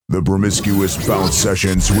The Promiscuous Bounce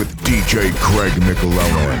Sessions with DJ Craig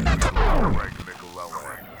McLellan.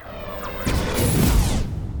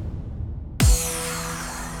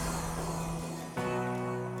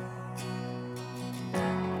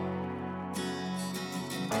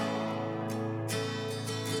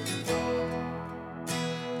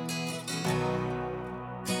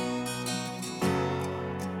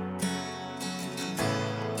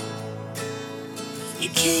 You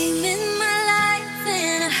came in my life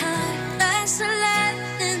in a high flash of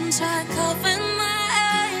lightning, tried covering my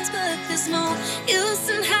eyes, but there's no use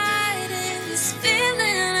in hiding this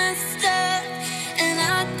feeling I stuck, and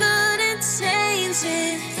I couldn't change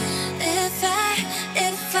it if I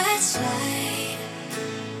tried.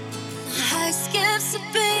 My heart skips a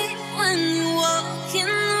beat when you walk in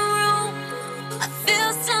the room. I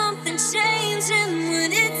feel something changing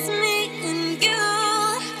when it's me and you.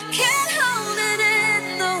 Can't hold it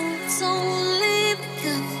in though, it's only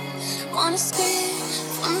begun. Wanna scream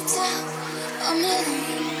from the top of my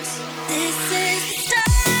lungs. This is the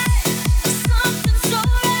start of something so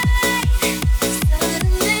right.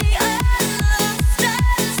 Suddenly all of the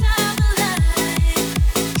stars have aligned.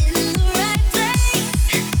 In the right place,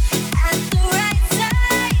 at the right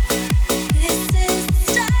time. This is the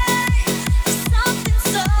start of something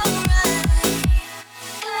so right.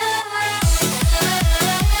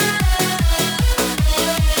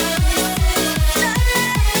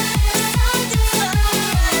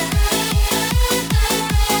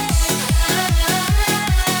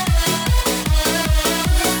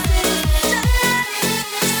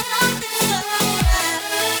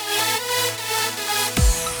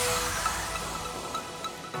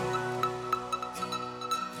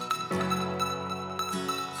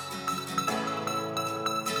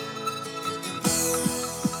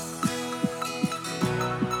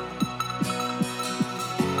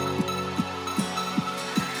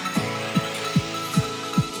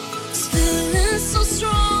 Feeling so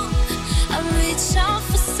strong, I reach out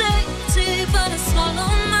for safety, but I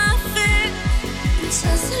swallow my fear.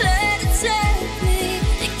 Just let it take me.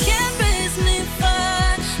 It carries me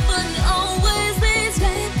far, but it always leads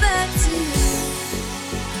me back to you.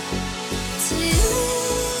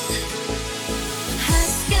 I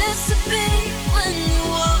skips a beat when you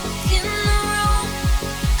walk in the room.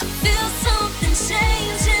 I feel something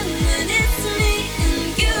changing when it's me and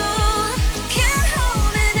you. Can't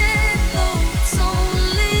hold it in though, it's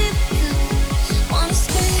only begun. Wanna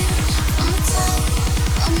scream from the top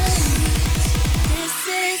of my lungs. This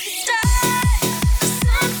is the start of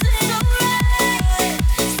something so right.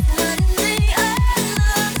 Suddenly all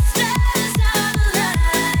of the stars have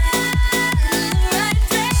aligned. In the right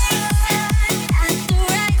place, at the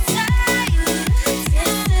right time.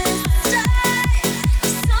 This is the start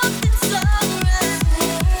of something so right.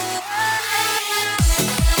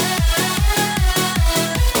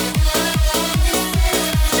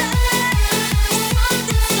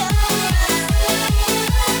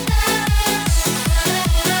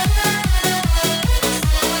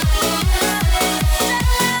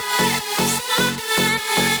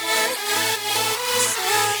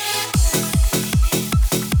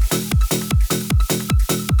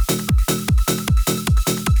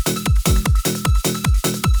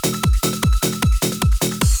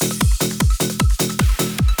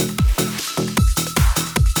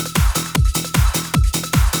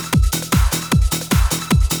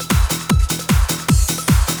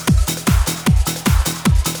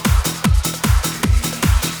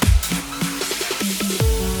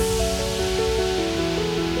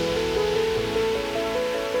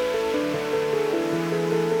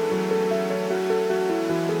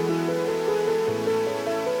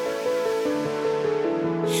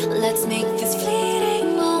 Let's make this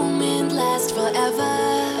fleeting moment last forever.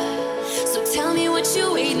 So tell me what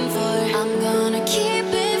you're waiting for. I'm gonna keep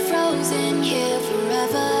it frozen here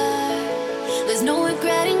forever. There's no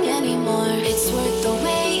regretting anymore. It's worth the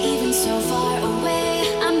wait, even so far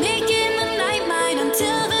away. I'm making the night mine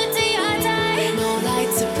until the day I die. No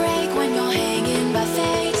light to break when you're hanging by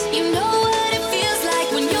fate. You know what it feels like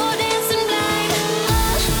when you're dancing blind.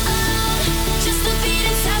 Just the beat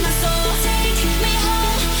inside my soul. Take me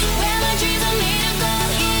home where my dreams are made of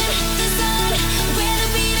gold. In the zone where the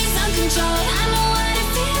beat is uncontrolled. I know what it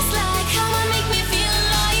feels like.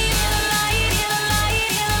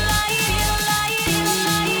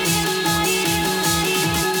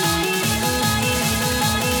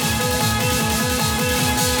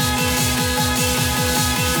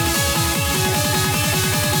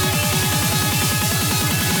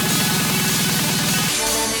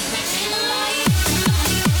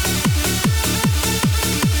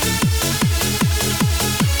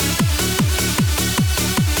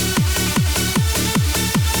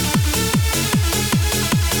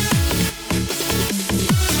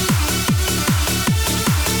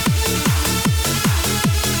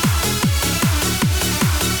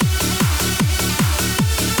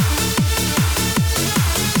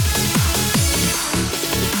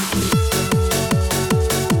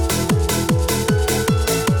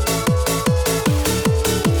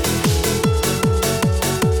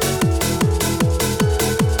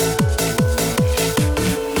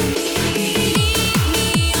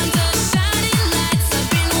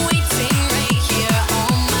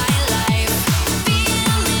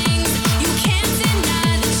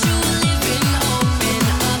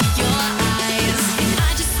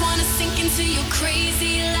 to your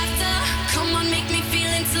crazy laughter. Come on, make me feel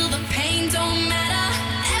until the pain don't matter.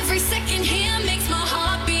 Every second here makes my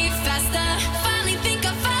heart beat faster. Finally think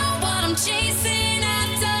I found what I'm chasing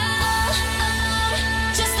after.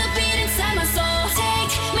 Just the beat inside my soul.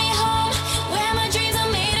 Take me home, where my dreams are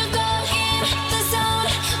made of gold. In the zone,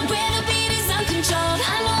 where the beat is uncontrolled.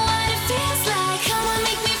 I know what it feels like. Come on,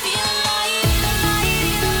 make me feel alive.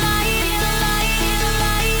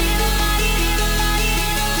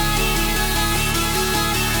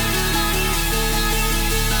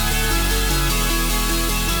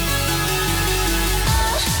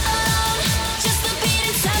 Just the beat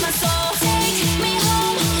inside my soul. Take me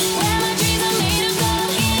home, where my dreams are made of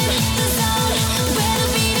gold. In the zone, where the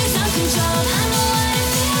beat is uncontrolled. I know what it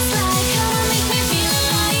feels like. Come on, make me feel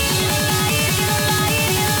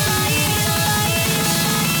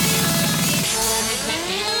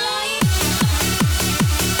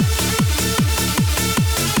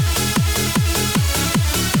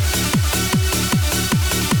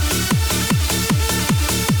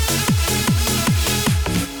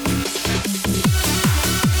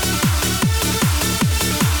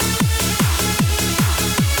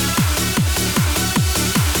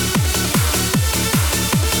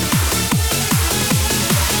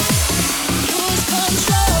lose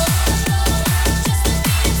control. Just the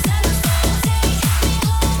beat inside my soul. Take me home, where my dreams are made of gold. In the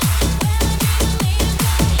zone, where the beat is uncontrolled. I know what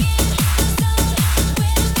it feels like.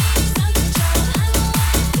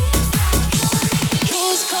 Come on, make me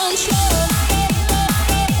lose control.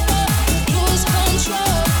 Lose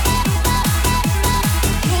control.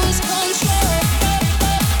 Lose control.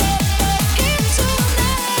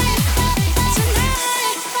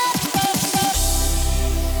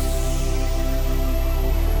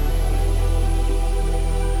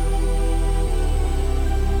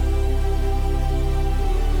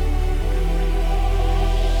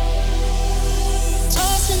 It's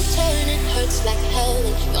toss and turn, it hurts like hell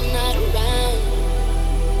when you're not around.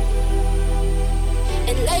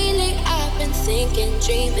 And lately I've been thinking,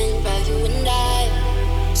 dreaming about you and I.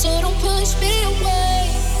 So don't push me away.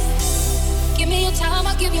 Give me your time,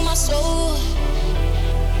 I'll give you my soul.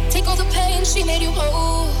 Take all the pain, she made you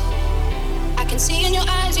whole. I can see in your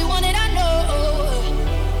eyes you want it, I know.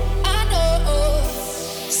 I know.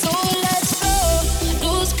 So let's go,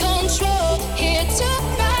 lose control here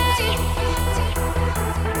tonight.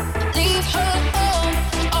 Leave her home,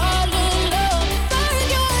 all alone. Burn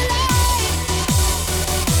your light.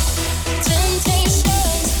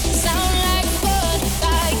 Temptations sound like fun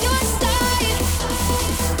by your side.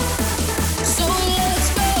 So let's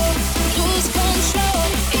go, lose control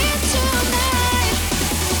here tonight.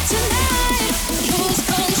 Tonight, lose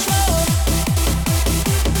control.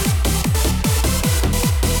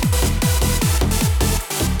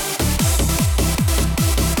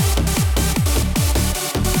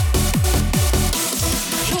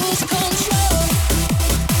 Lose control.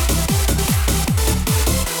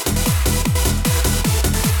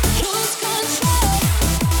 Lose control.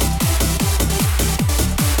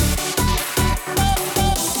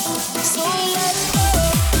 So let's go,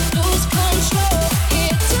 lose control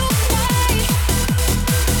here tonight.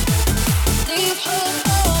 Leave her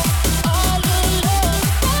home, all alone.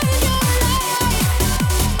 Burn your light.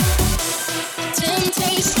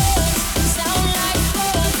 Temptations sound like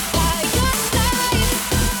fun by your side.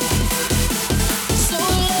 So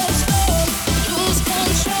let's go, lose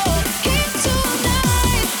control here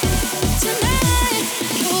tonight. Tonight,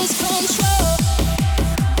 lose control.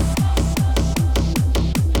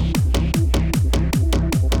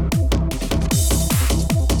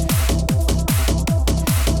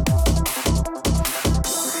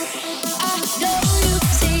 I know you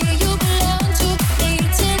see you belong to me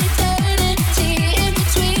till eternity. In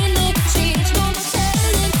between the sheets, no more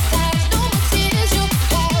telling lies, no more tears. You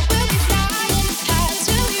cry, we'll be flying high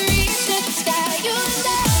till we reach the sky. You and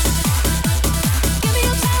I. Give me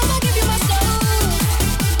your time, I'll give you my soul.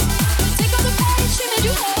 Take all the pain, she made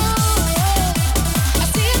you whole. I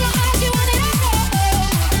see in your eyes, you want it, I know.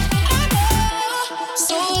 I know.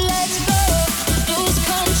 So let's go, lose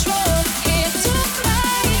control here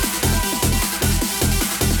tonight.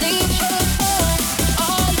 Leave her home,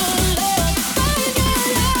 all alone. Burn your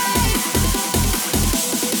light.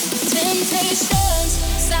 Temptations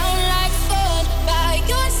sound like fun by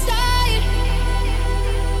your side.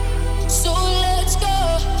 So let's go,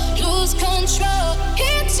 lose control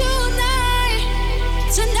here tonight.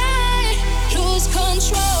 Tonight, lose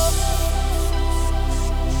control.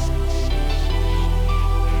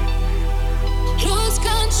 Lose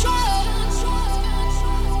control.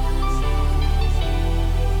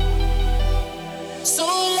 So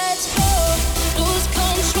let's go, lose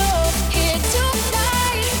control here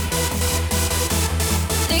tonight.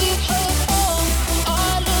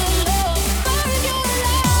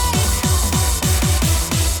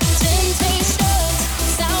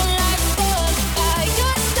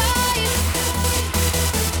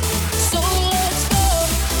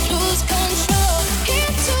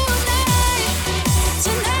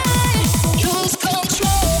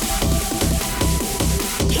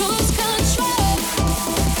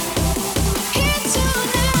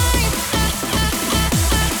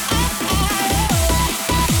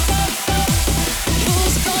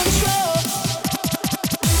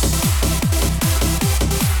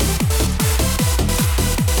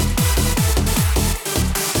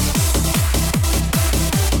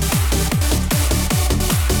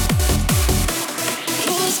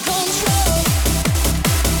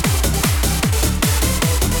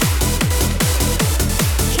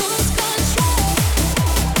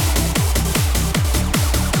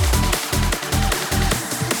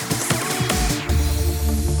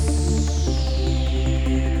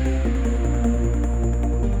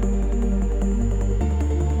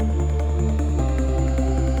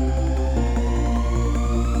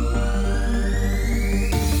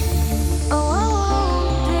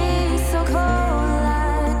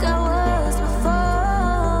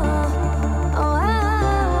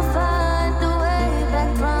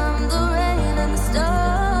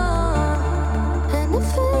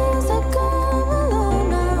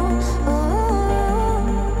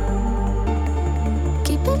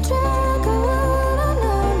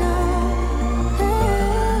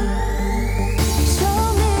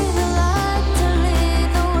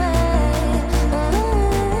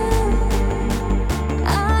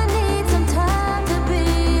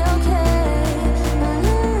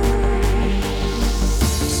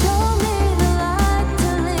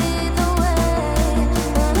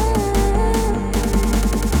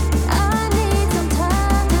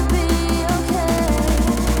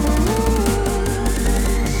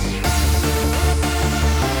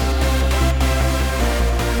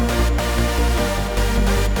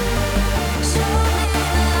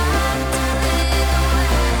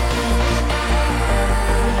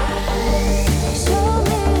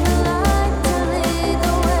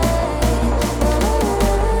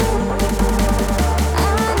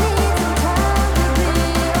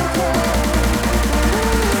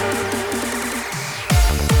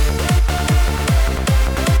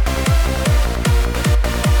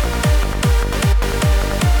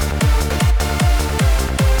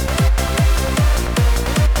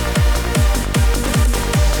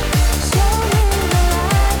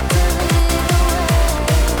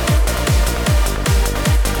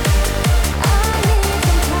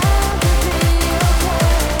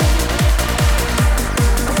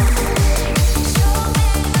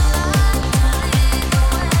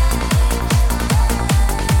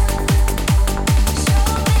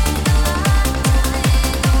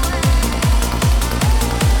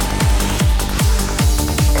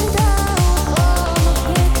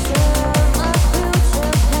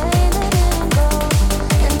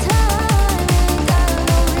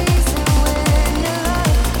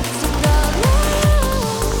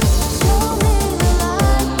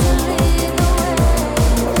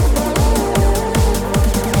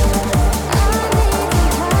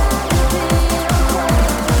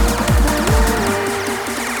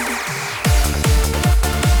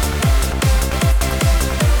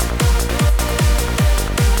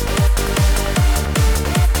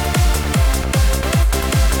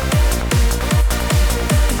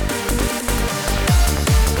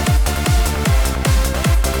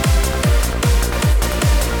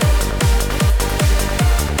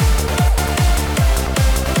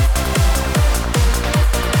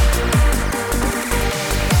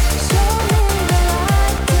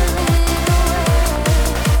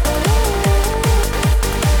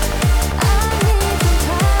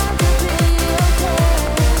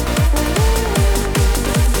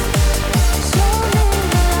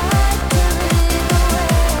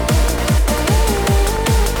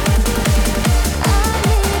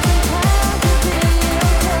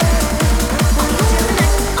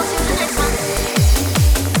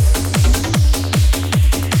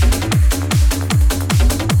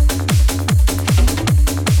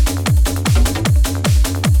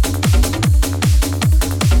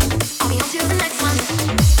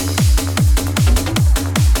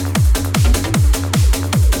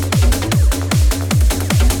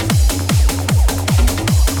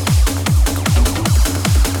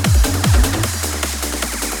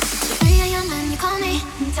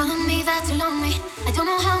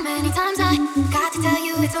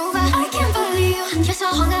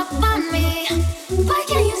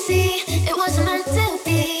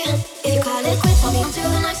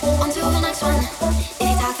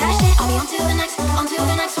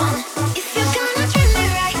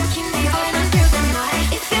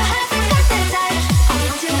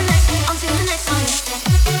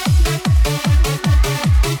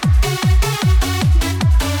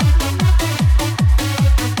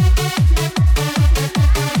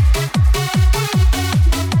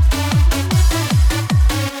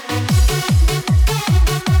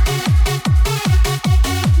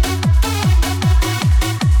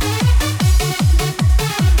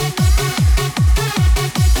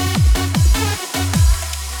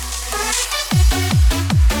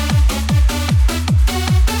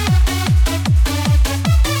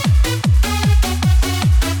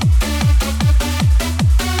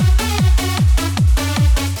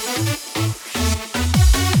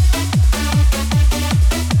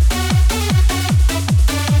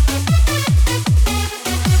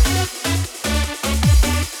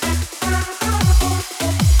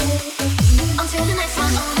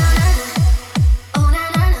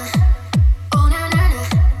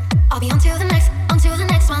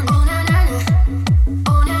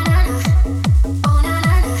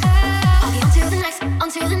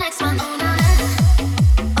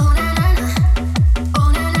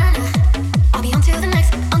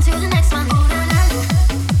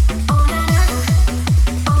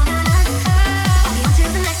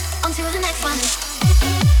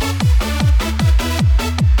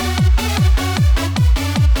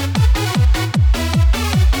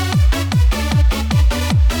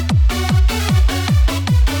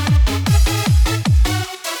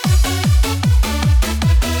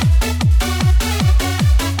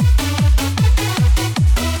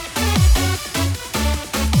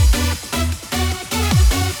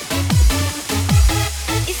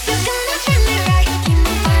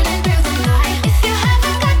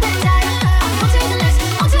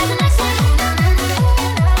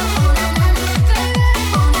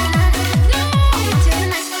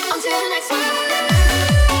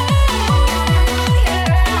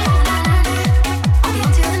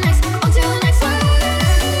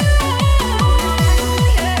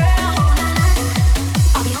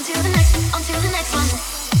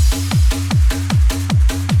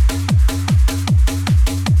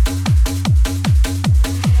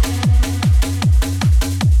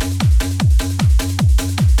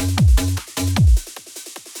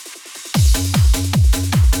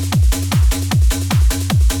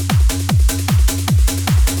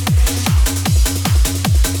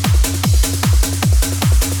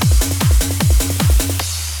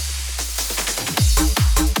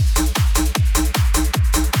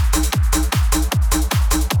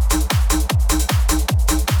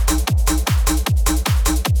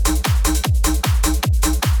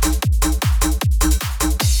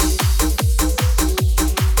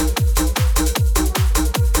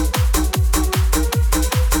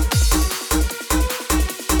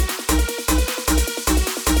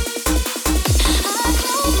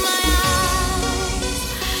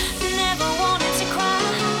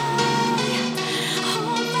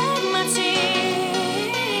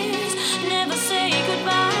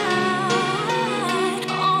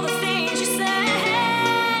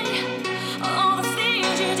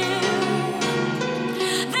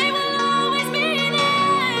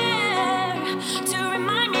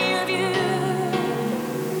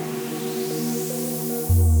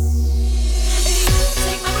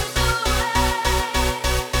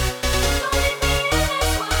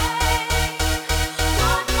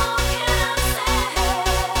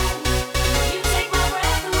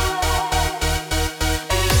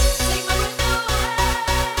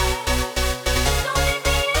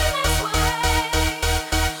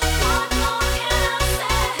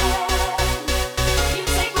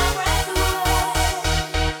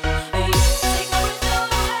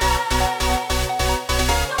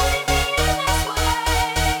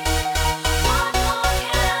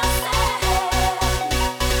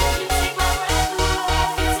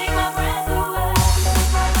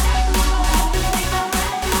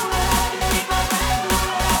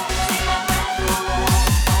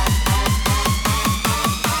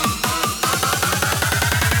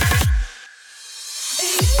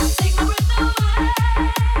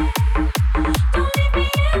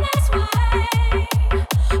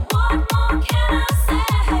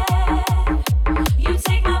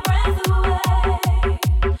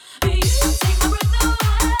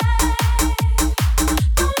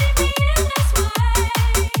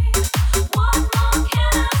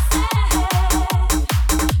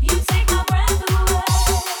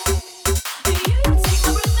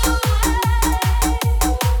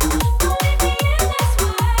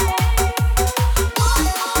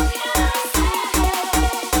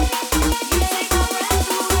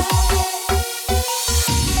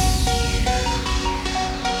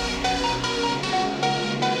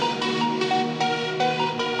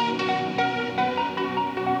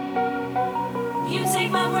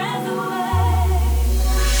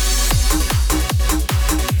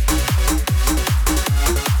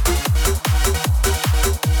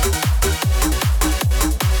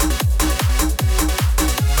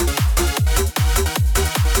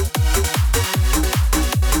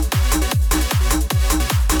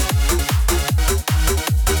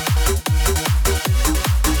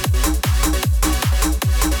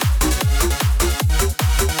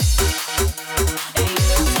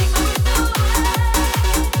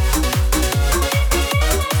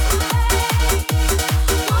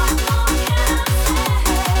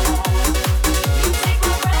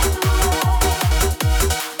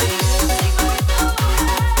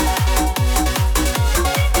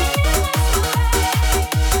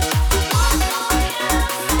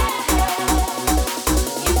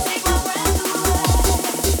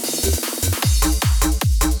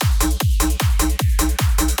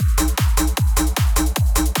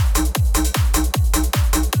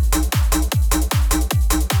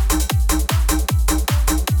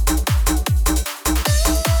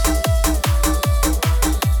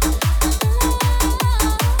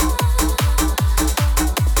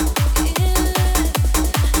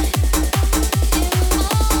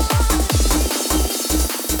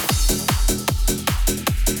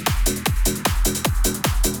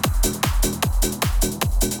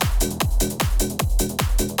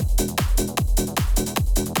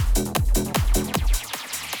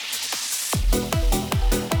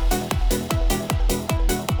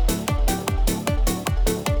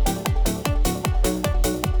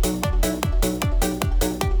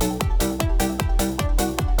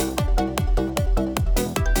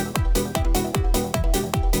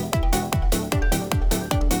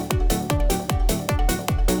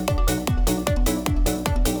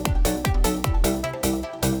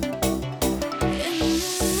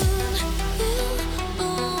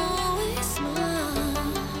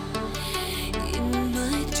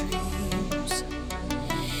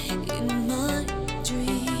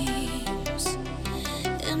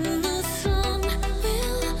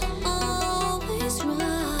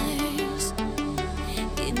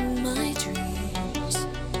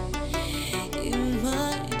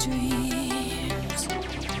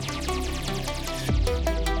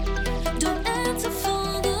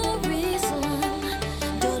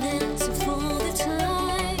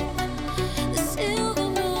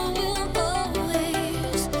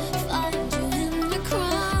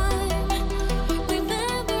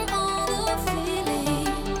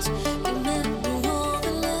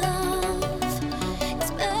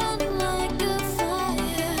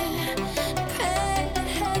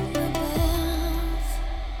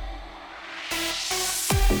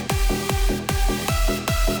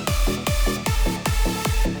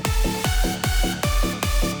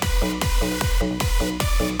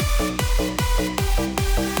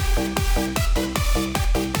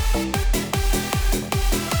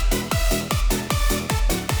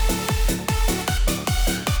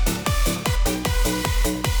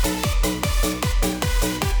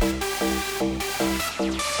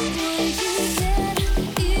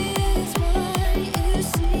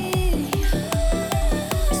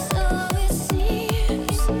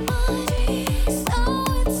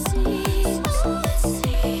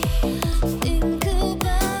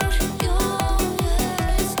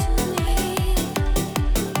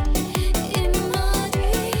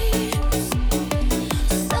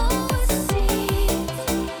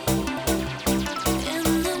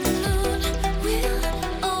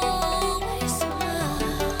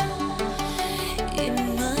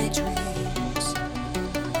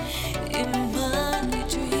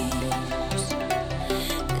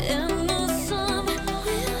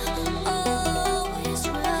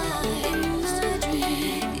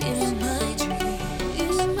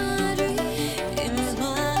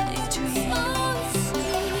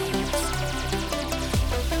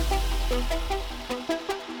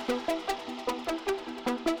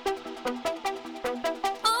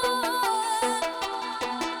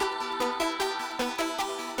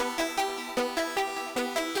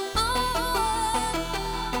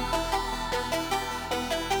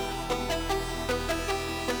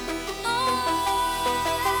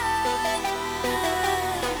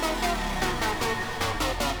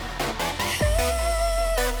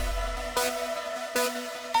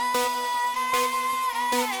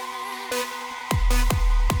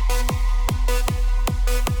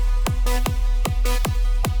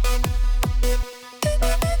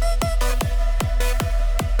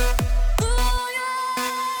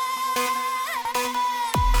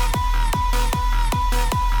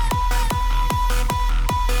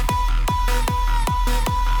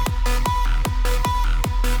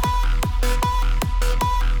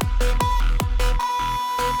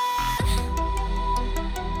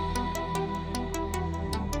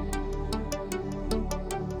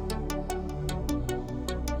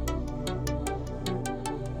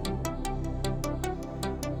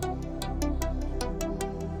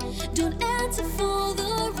 Don't answer for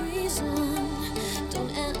the reason,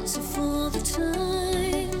 don't answer for the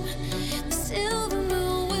time. The silver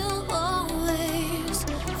moon will always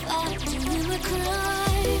fight you in the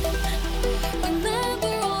crime.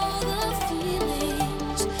 Remember all the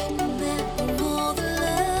feelings, remember all the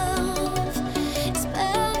love. It's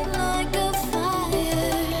burning like a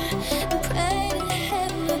fire, and pray to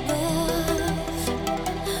heaven above.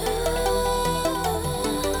 Ooh,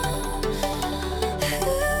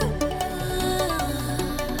 ooh, ooh.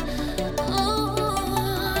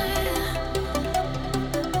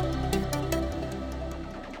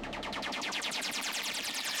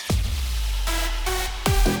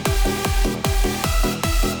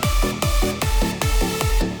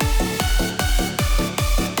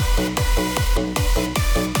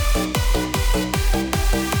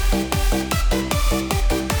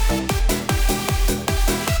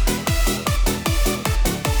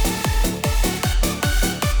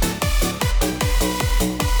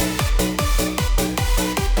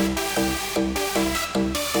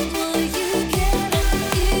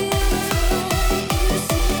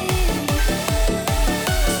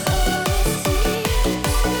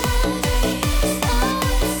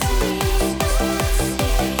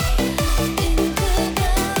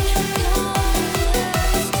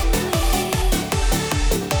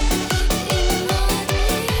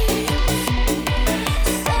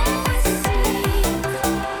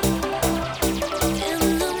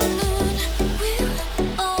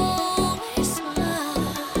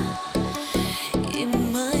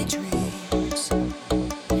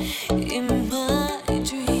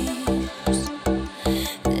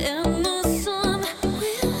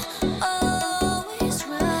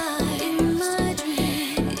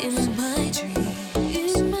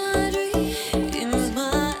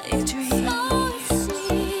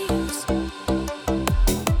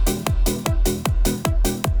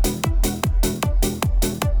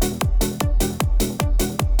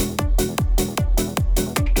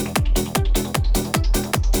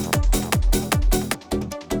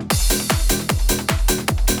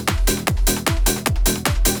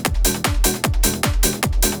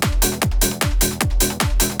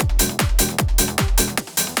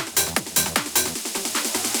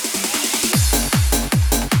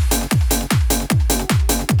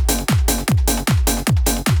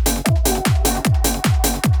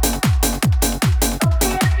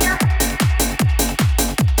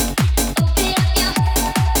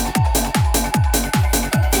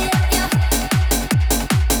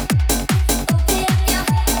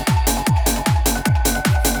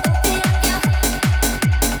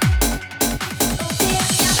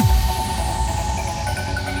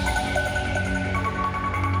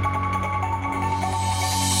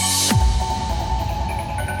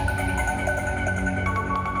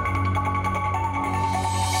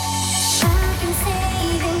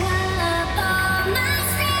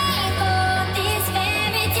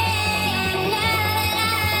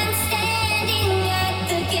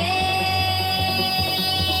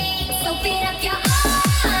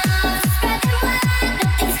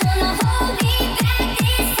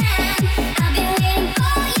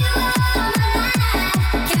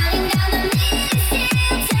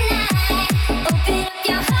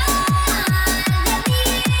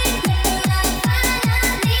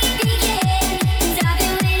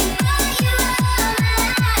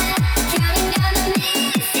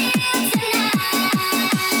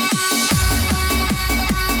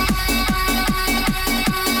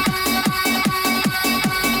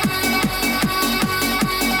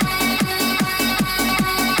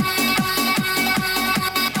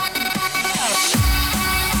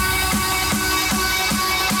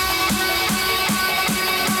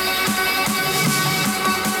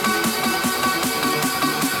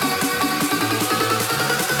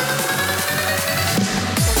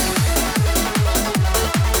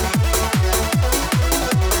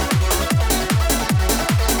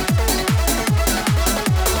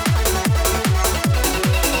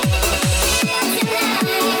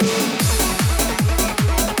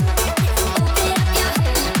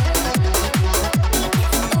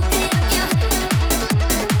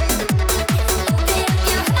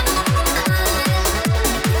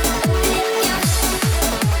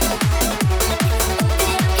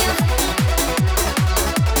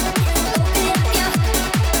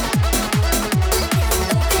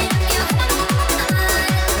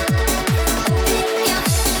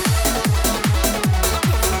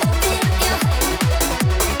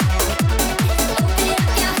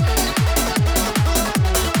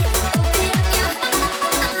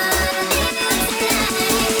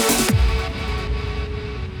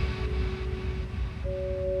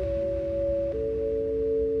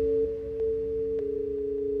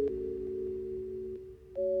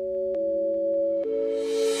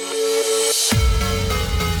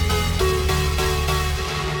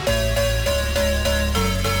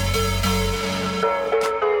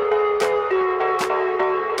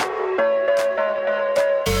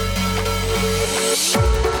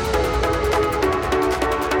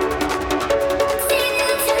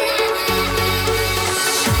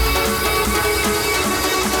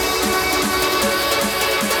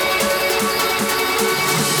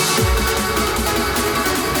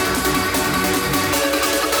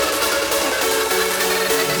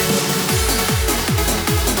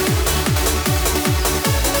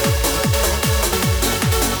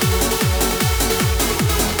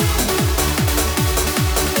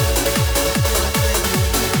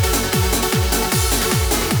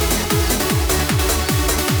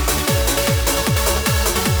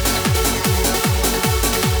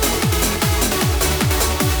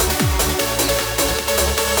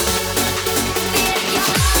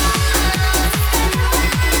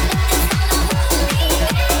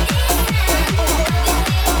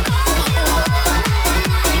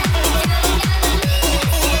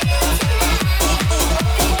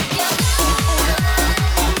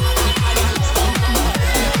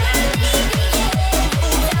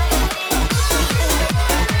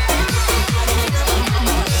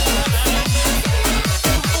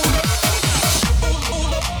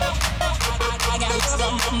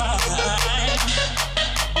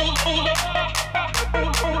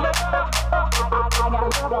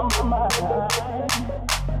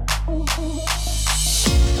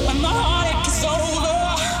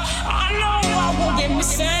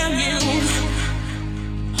 missing you.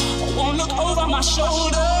 I won't look over my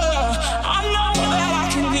shoulder. I know that I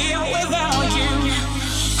can live without you.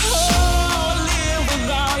 Oh, live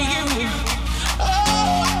without you.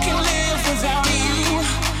 Oh, I can live without you.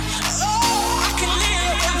 Oh, I can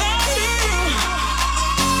live without you.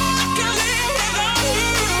 I can live without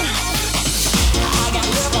you. I got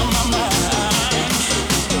love on my mind.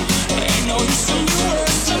 Ain't no use in you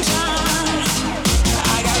wasting time.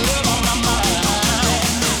 I got love on my mind.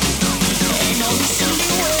 Ain't no use in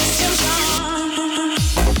you wasting time.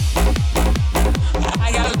 I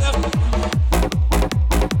got love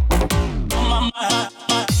on my mind.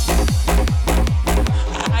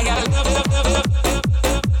 I got love on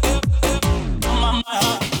my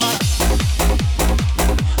mind.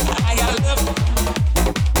 I got love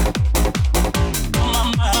on my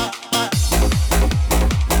mind.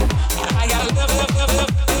 I got love, love, love,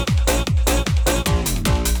 love.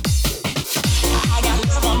 I got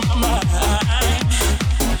love on my mind.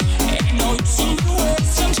 Ain't no use in you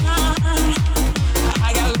wasting time. I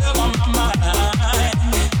got love on my mind.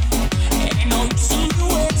 Ain't no use in you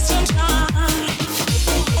wasting time.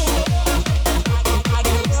 I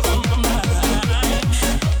got love on my mind.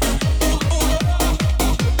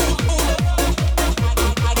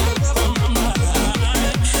 I got love on my mind.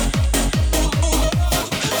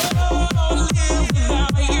 Oh, live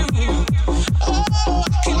without you. Oh,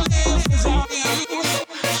 I can live without you.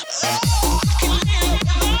 Oh, I can live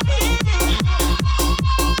without you.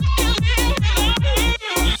 Can live without you.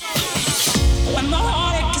 When the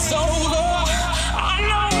heartache is over, I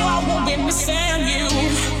know I won't be missing you.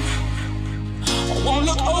 I won't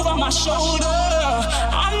look over my shoulder.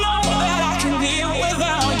 I know that I can live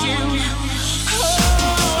without you. Oh,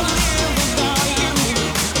 live without you.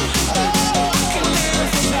 Oh, I can live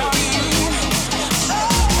without you. Oh,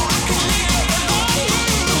 I can live without you.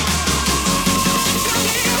 Can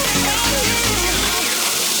live without you.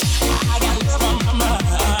 I got love on my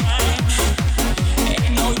mind.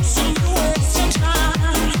 Ain't no use in you wasting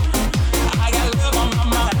time. I got love on my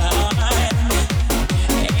mind.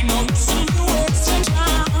 Ain't no use in you wasting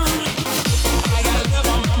time. I got love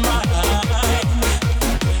on my mind.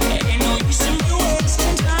 Ain't no use in you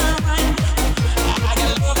wasting time. I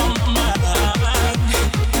got love on my mind.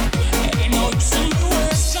 Ain't no use in you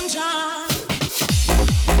wasting time.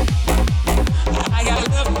 I got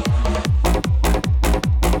love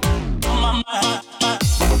on my mind.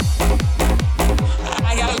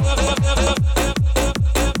 I got love, love, love, love,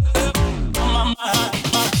 on my mind.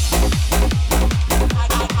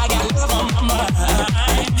 I got love on my mind.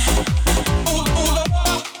 Ooh, ooh,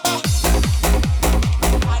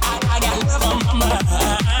 I got love on my mind.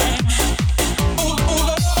 Ooh,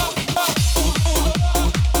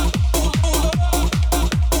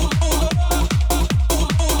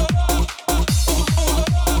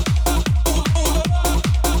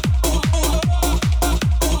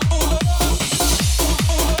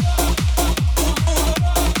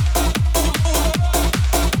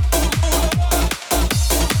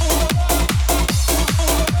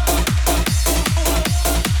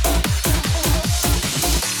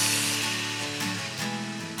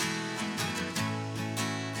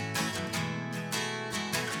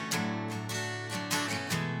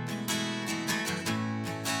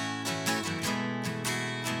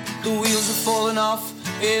 The wheels are falling off,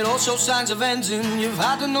 it all shows signs of ending. You've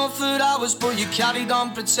had enough of hours, but you carried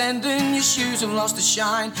on pretending. Your shoes have lost their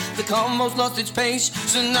shine, the combo's lost its pace.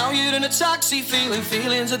 So now you're in a taxi feeling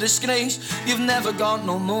feelings of disgrace. You've never got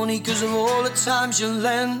no money cause of all the times you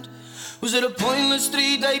lend. Was it a pointless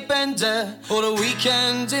 3-day bender or a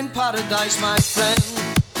weekend in paradise, my friend?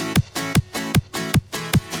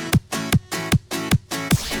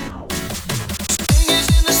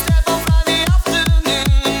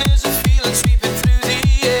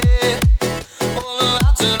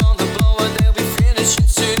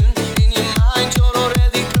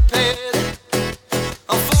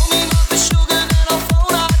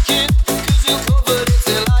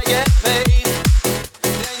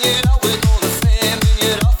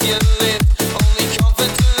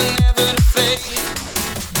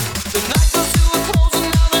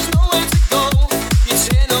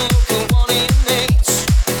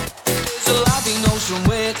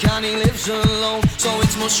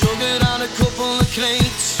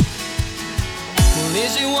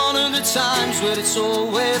 Times where it's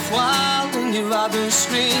all worthwhile when you rather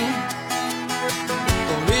scream,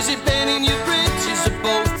 or is it bending your bridges at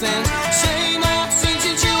both ends? Same old scene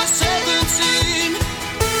since you were 17.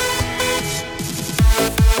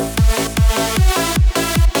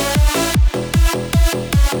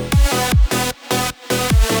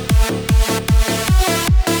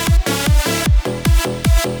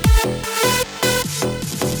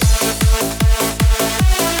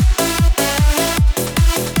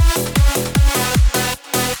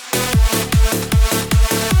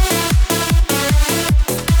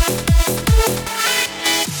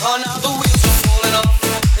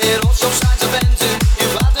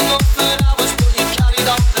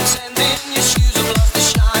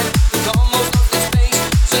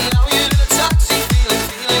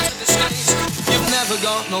 never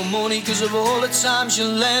got no money cause of all the times you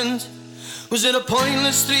lent. Was it a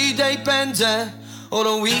pointless 3-day bender or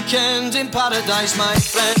a weekend in paradise, my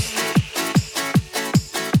friend?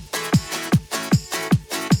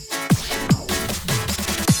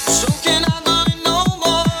 Some can handle it no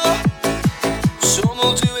more, some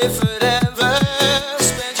will do it forever.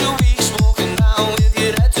 Spend your weeks walking down with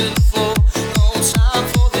your head to the floor. No time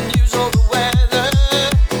for the news or the weather.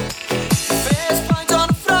 First pint on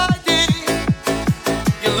a Friday,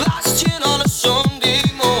 your last gin on a Sunday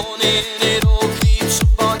morning. It all creeps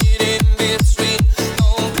up on you in between. No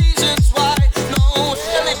reasons why, no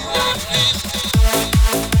really.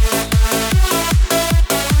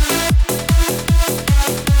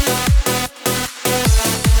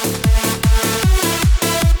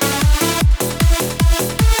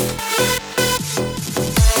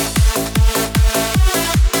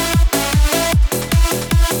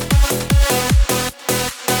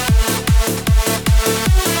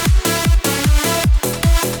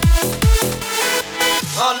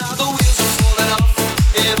 Oh, now the wheels are falling off.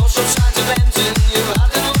 It all shows signs of ending. You've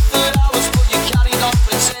had enough good hours, but you carried on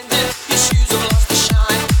pretending. Your shoes have lost the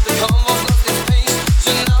shine, the convo's lost its pace.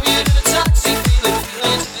 So now you're in a taxi, feeling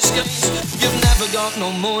disgrace. You've never got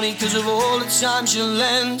no money cause of all the times you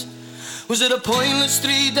lent. Was it a pointless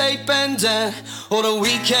 3-day bender or a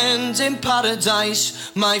weekend in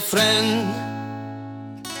paradise, my friend?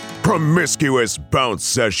 Promiscuous Bounce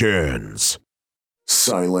Sessions.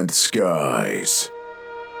 Silent Skies.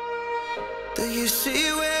 Do you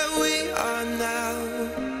see where we are now?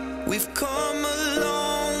 We've come a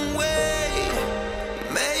long way,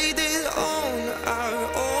 made it on our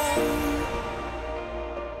own.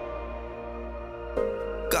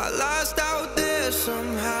 Got lost out there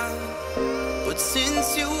somehow, but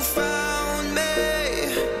since you found me,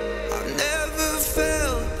 I've never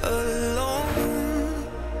felt alone.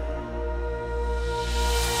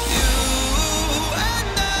 You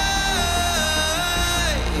and I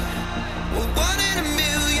were one in a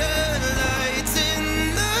million lights in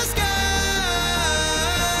the sky.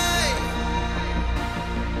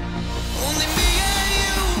 Only me and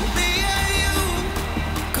you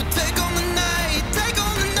could take on the night, take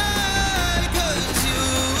on the night. 'Cause you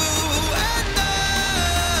and I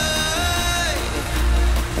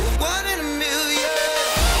were one in a million.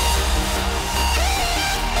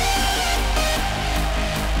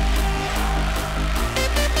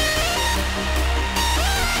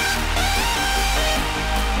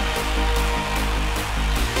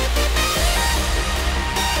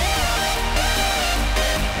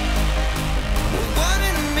 One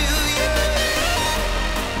in a million.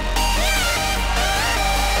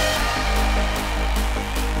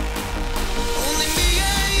 Only me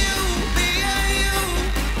and you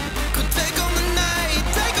could take on the night,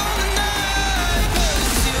 take on the night.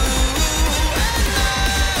 'Cause you and I,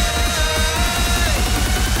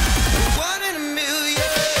 one in a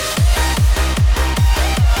million.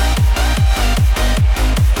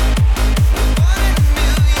 One in a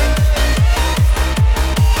million.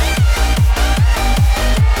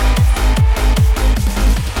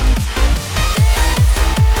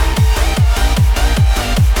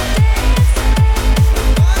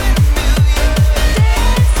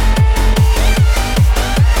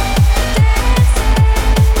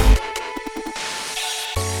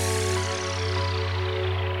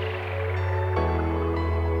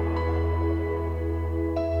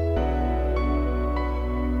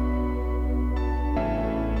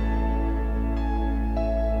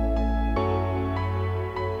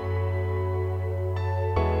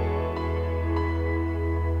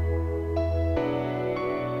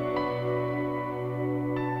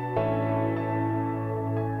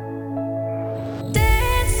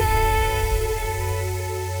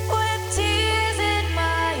 With tears in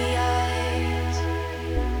my eyes,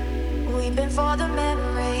 weeping for the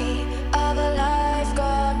memory of a life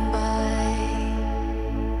gone by.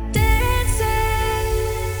 Dancing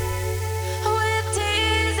with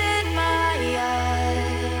tears in my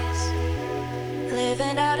eyes,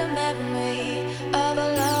 living out a memory of a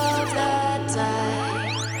love that died.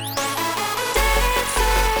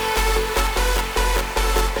 Dancing,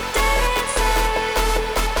 dancing,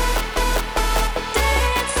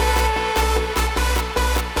 dancing,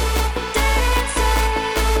 dancing.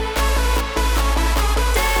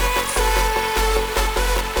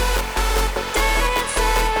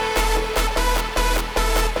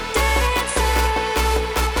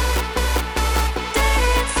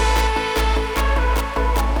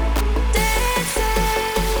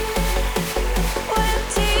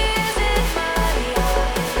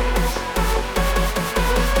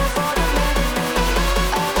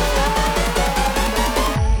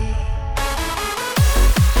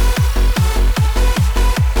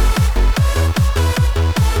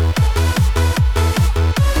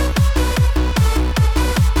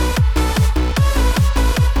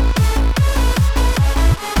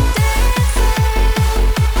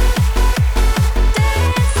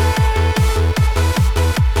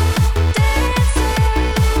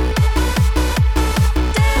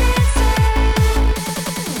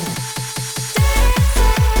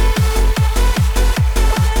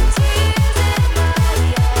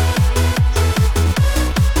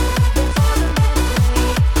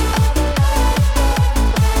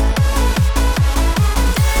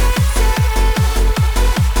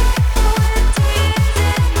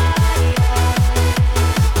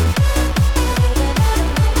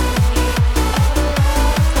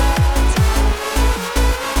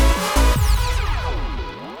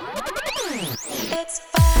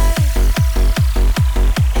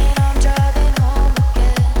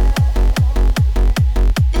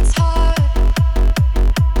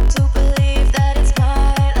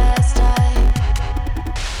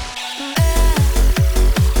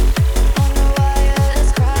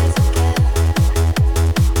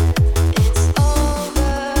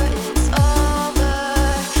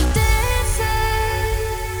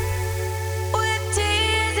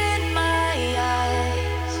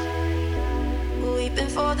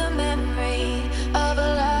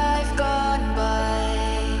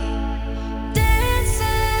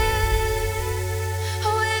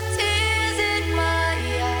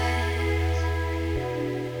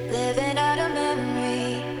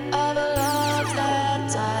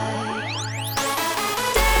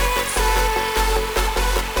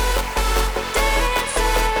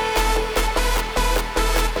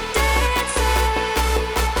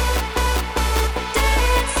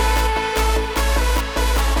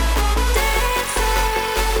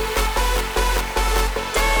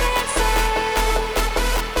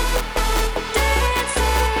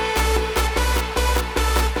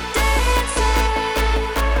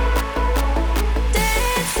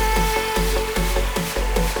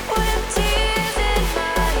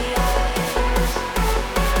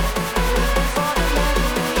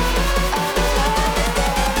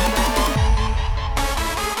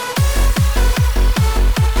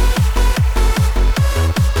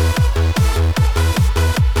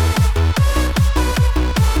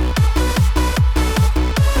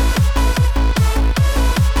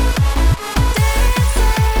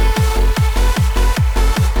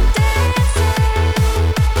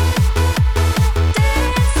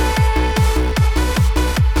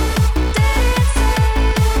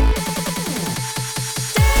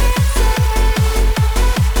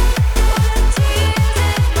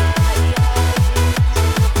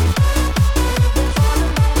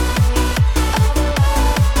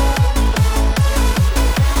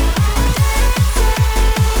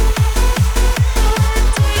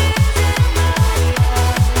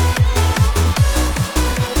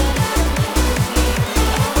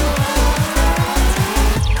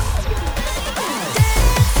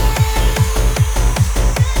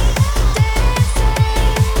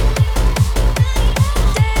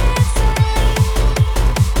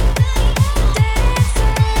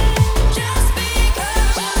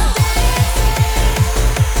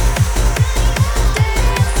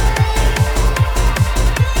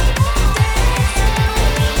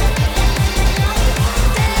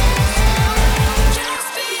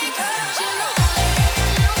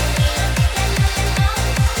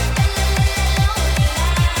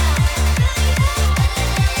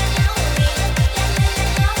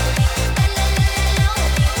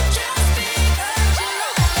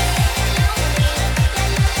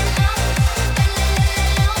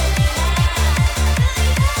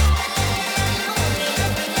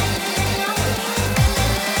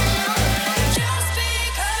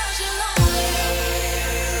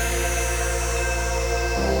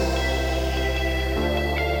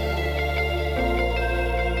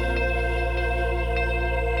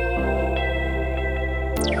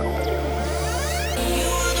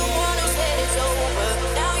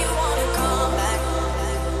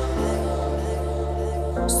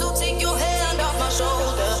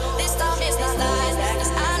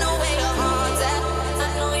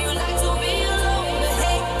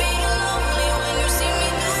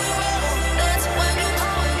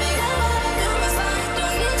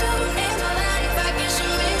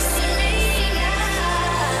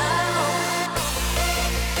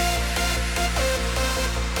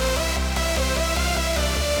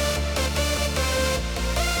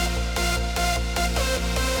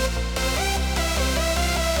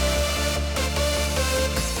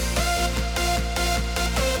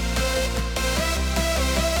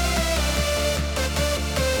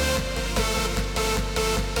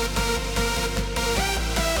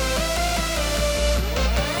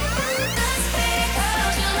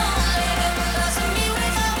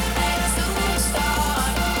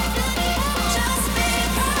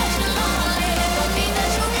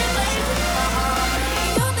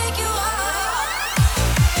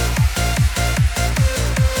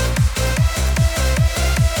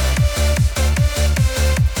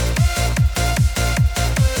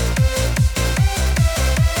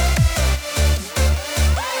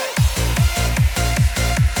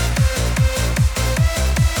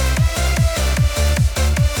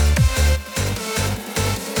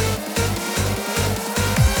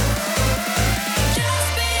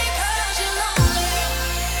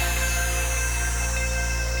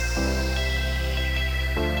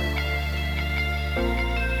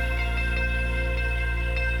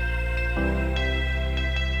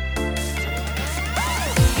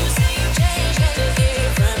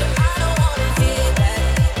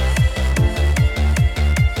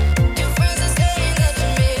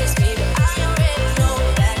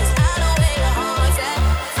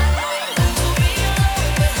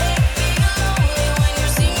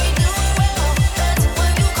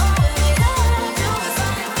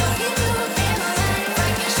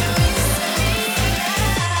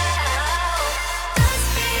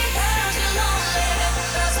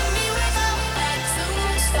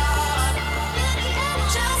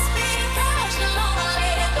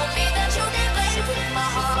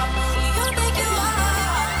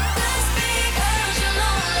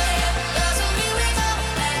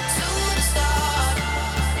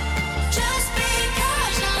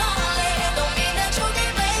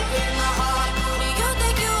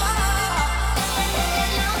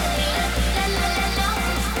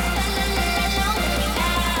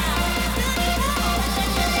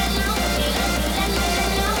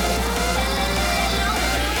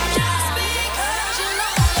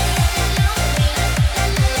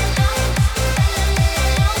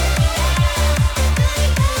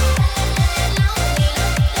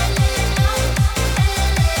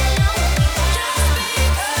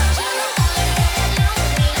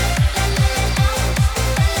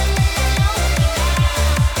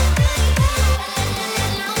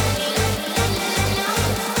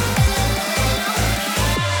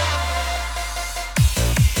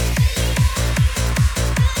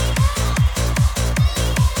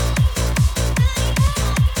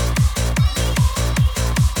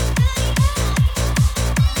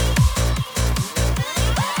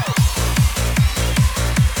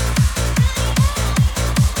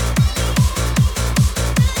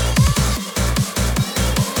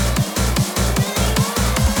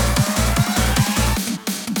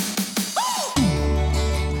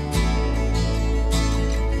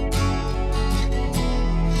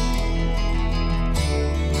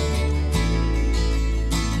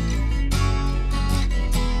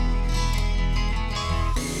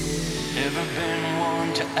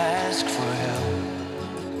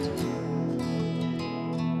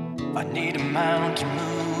 mountain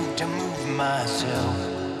to move myself.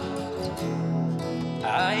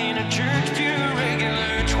 I ain't a church pew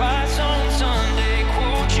regular, twice on Sunday,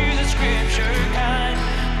 quote you the scripture kind,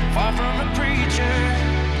 far from a preacher,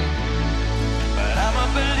 but I'm a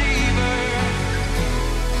believer.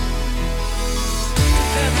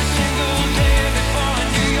 Every single day before I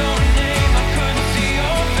knew your name, I couldn't see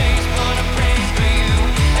your face, but I prayed for you.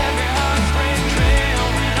 Every heartbreak trail,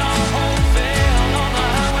 when all hope failed, on the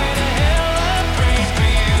highway to hell, I prayed for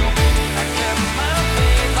you. I kept my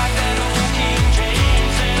faith like that old King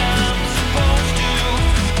James said I'm supposed to.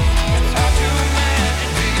 It's hard to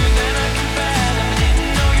imagine, bigger than I can fathom.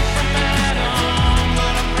 Didn't know you from Adam,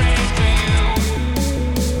 but I prayed for you.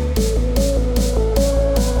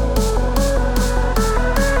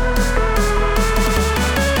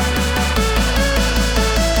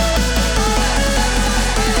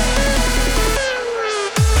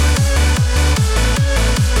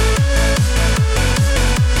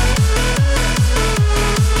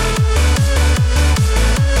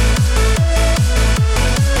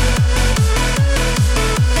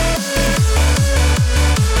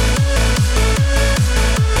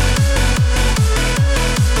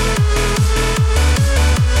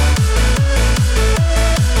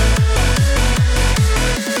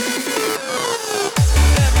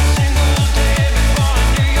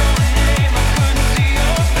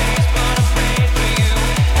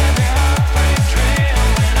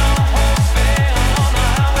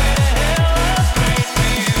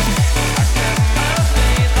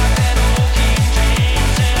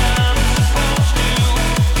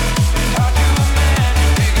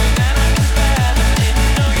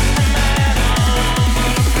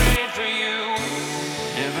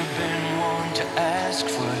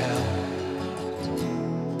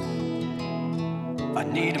 I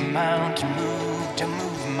need a mountain to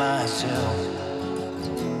move myself.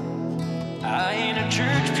 I ain't a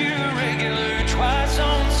church pew regular, twice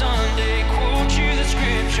on Sunday, quote you the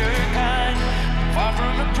scripture kind, far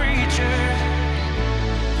from a preacher,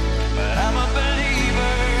 but I'm a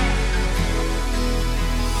believer.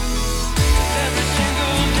 Every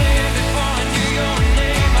single day before I knew your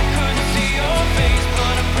name, I couldn't see your face,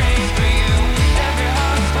 but I prayed for you. Every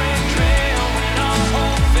heartbreak trail, when all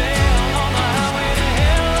hope failed, on the highway to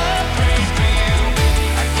hell, I prayed for you.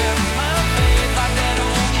 I kept my faith like that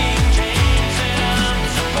old King James said I'm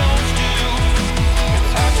supposed to.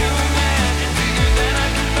 It's hard to imagine, bigger than I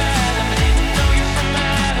can fathom. I didn't know you from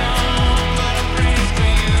Adam, but I prayed for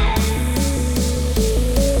you.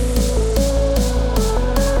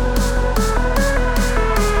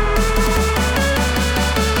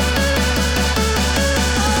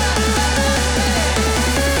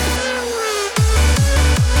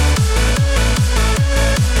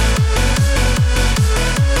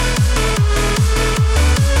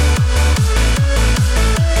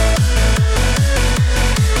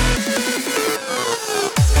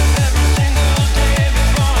 Every single day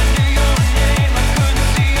before I knew your name, I couldn't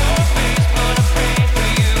see your face, but I prayed for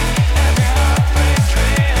you. Every heartbreak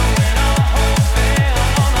trail, when all hope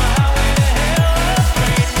failed, on the highway to hell, I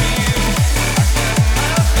prayed for you. I kept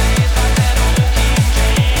my faith like that old King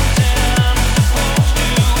James said I'm supposed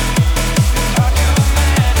to. It's hard to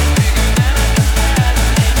imagine, bigger than I can fathom.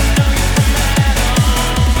 Didn't know you from Adam,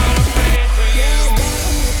 but I prayed for you.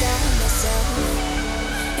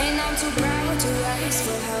 And I'm too proud to ask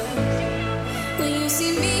for help. When you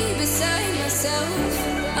see me beside myself,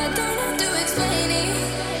 I don't have to explain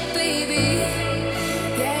it, baby.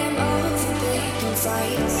 Yeah, I'm over picking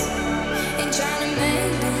fights and trying to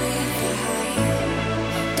make believe we're high.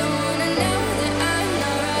 Don't wanna know that I'm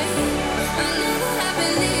not right. I know I've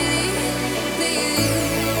been lately.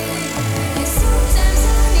 And sometimes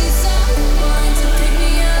I need someone to pick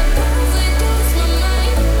me up, overdose my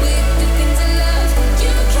mind with the things I love.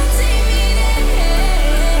 You can't take me there,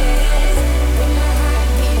 but my heart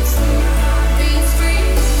beats free.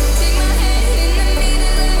 Take my hand in the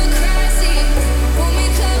middle of a crisis. Pull me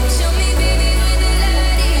close, show me, baby, where the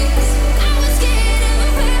light is. I was scared of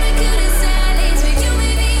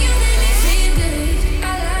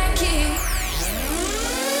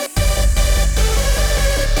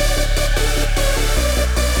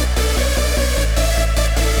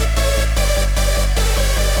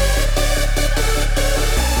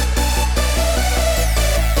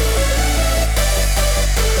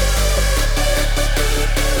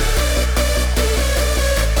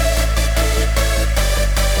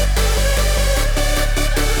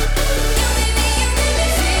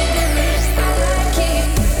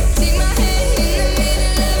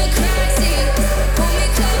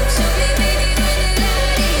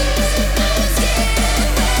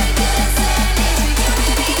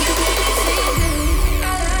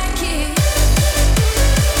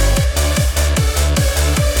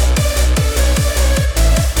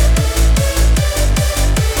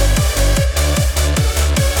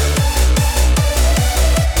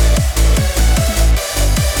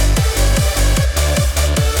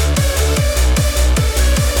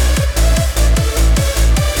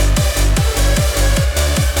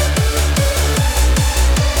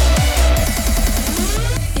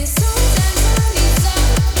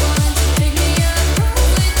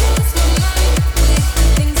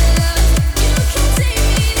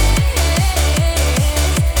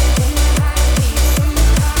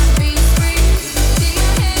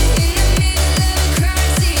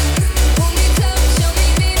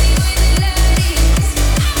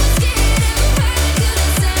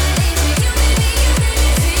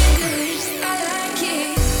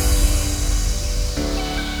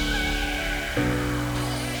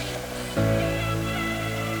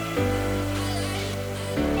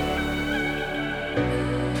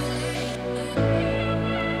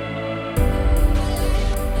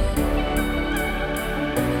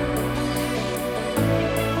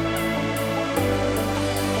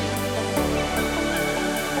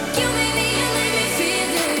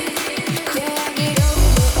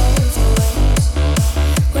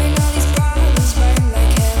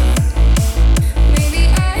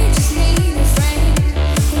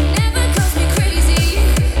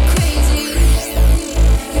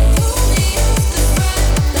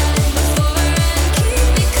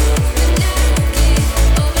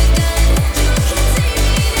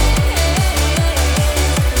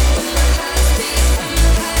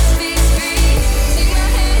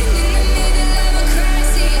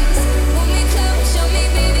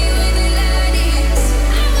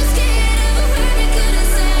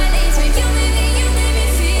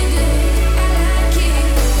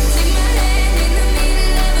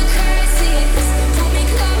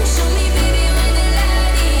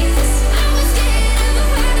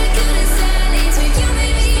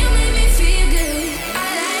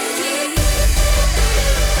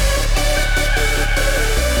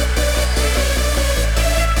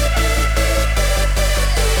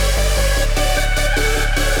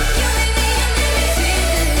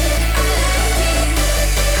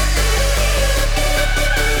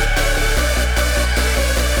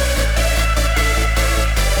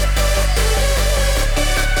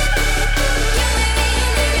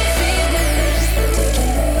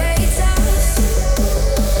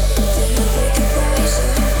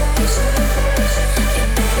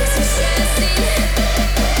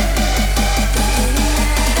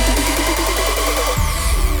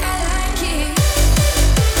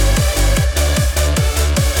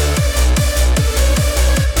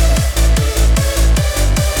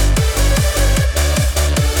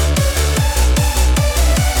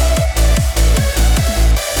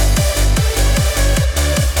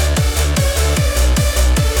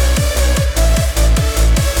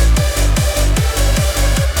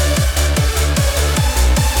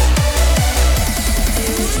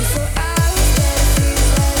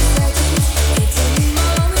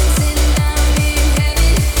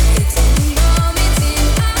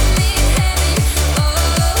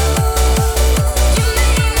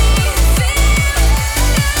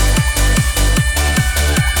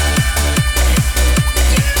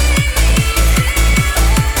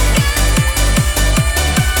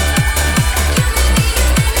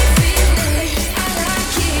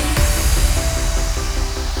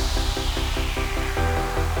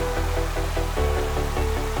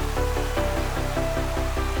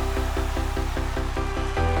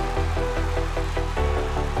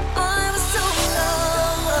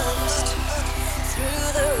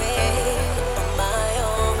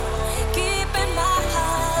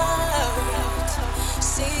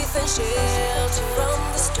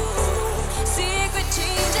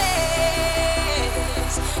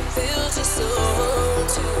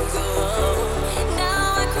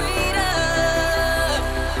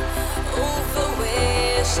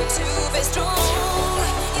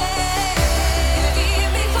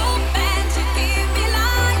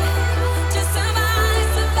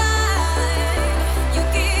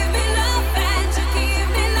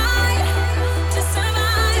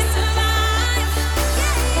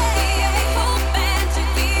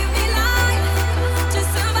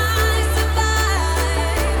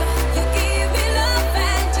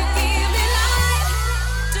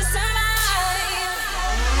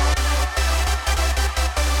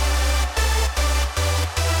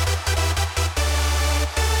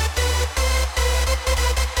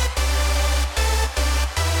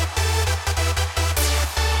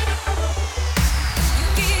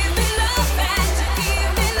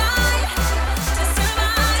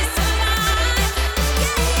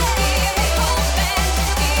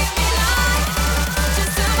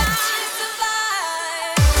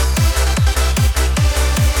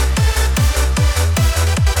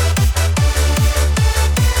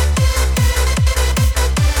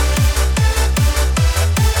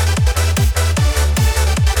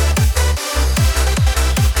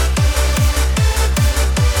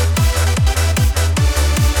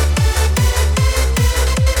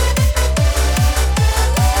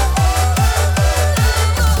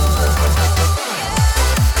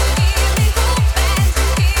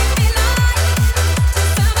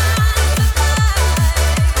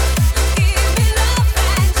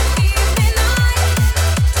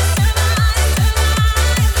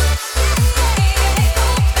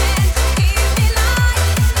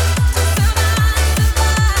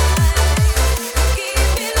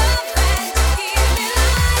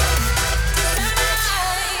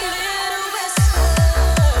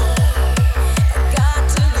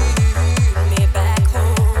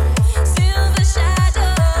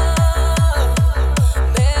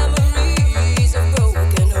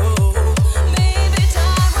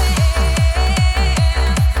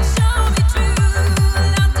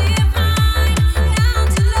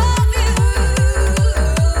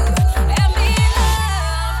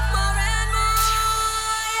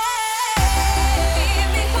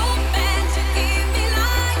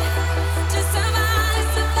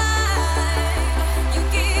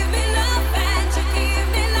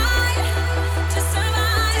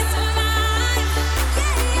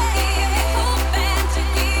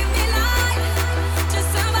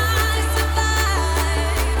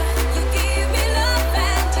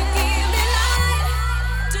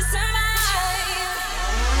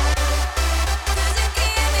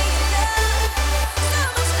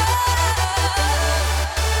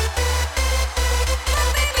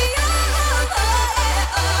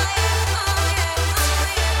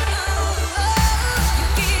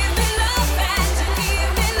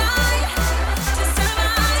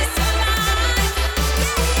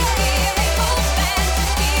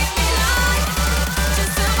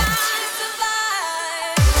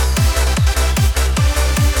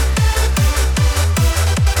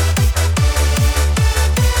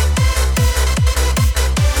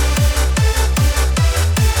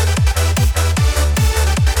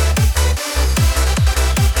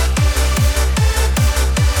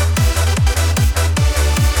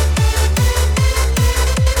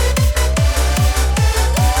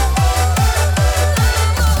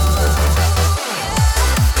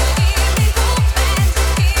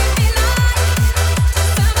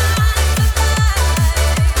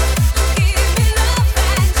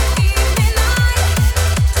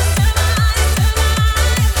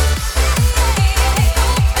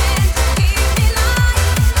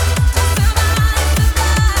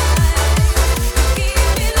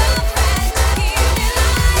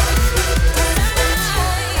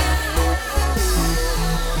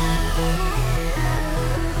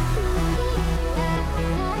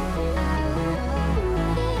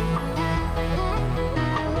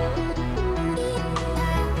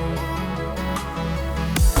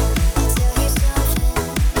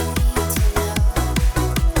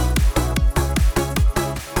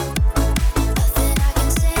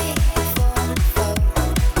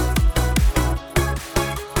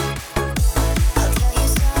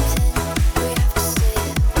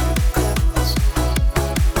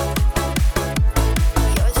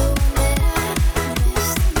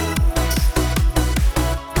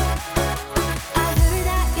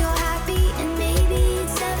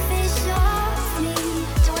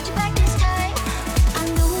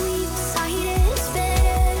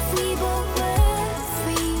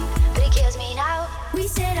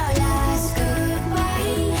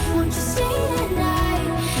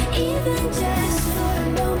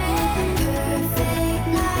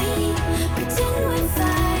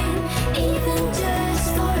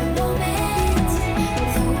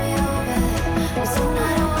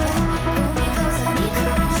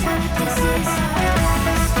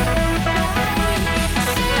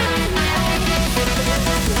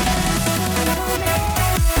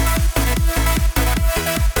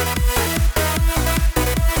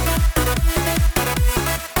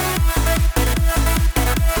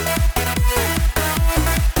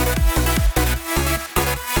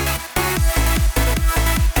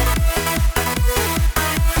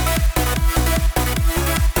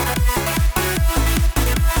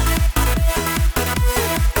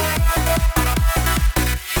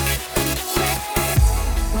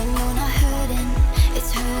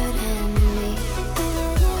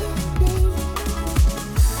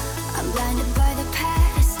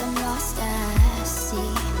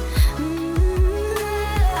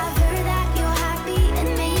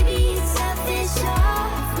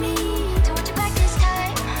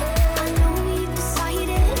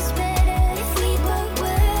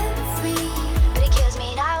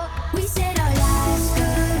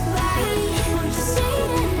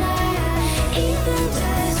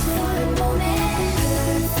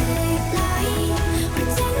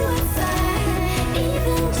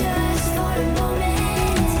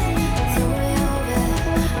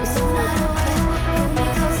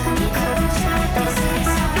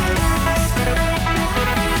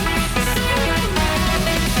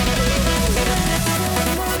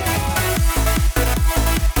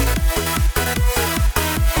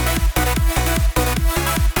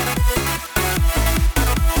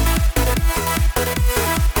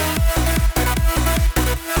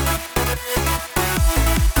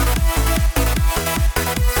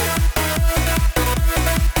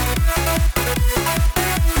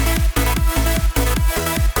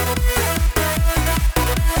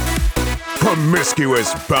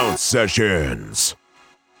Promiscuous Bounce Sessions.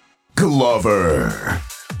 Glover.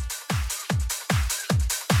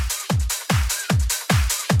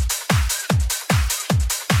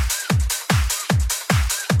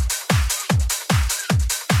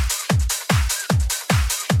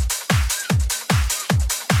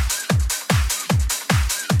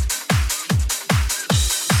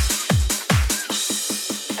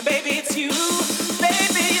 Baby, it's you.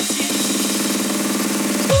 Baby, it's you.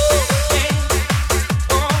 Ooh, yeah.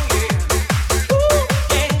 Oh, yeah. Ooh,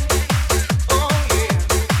 yeah. Oh, yeah.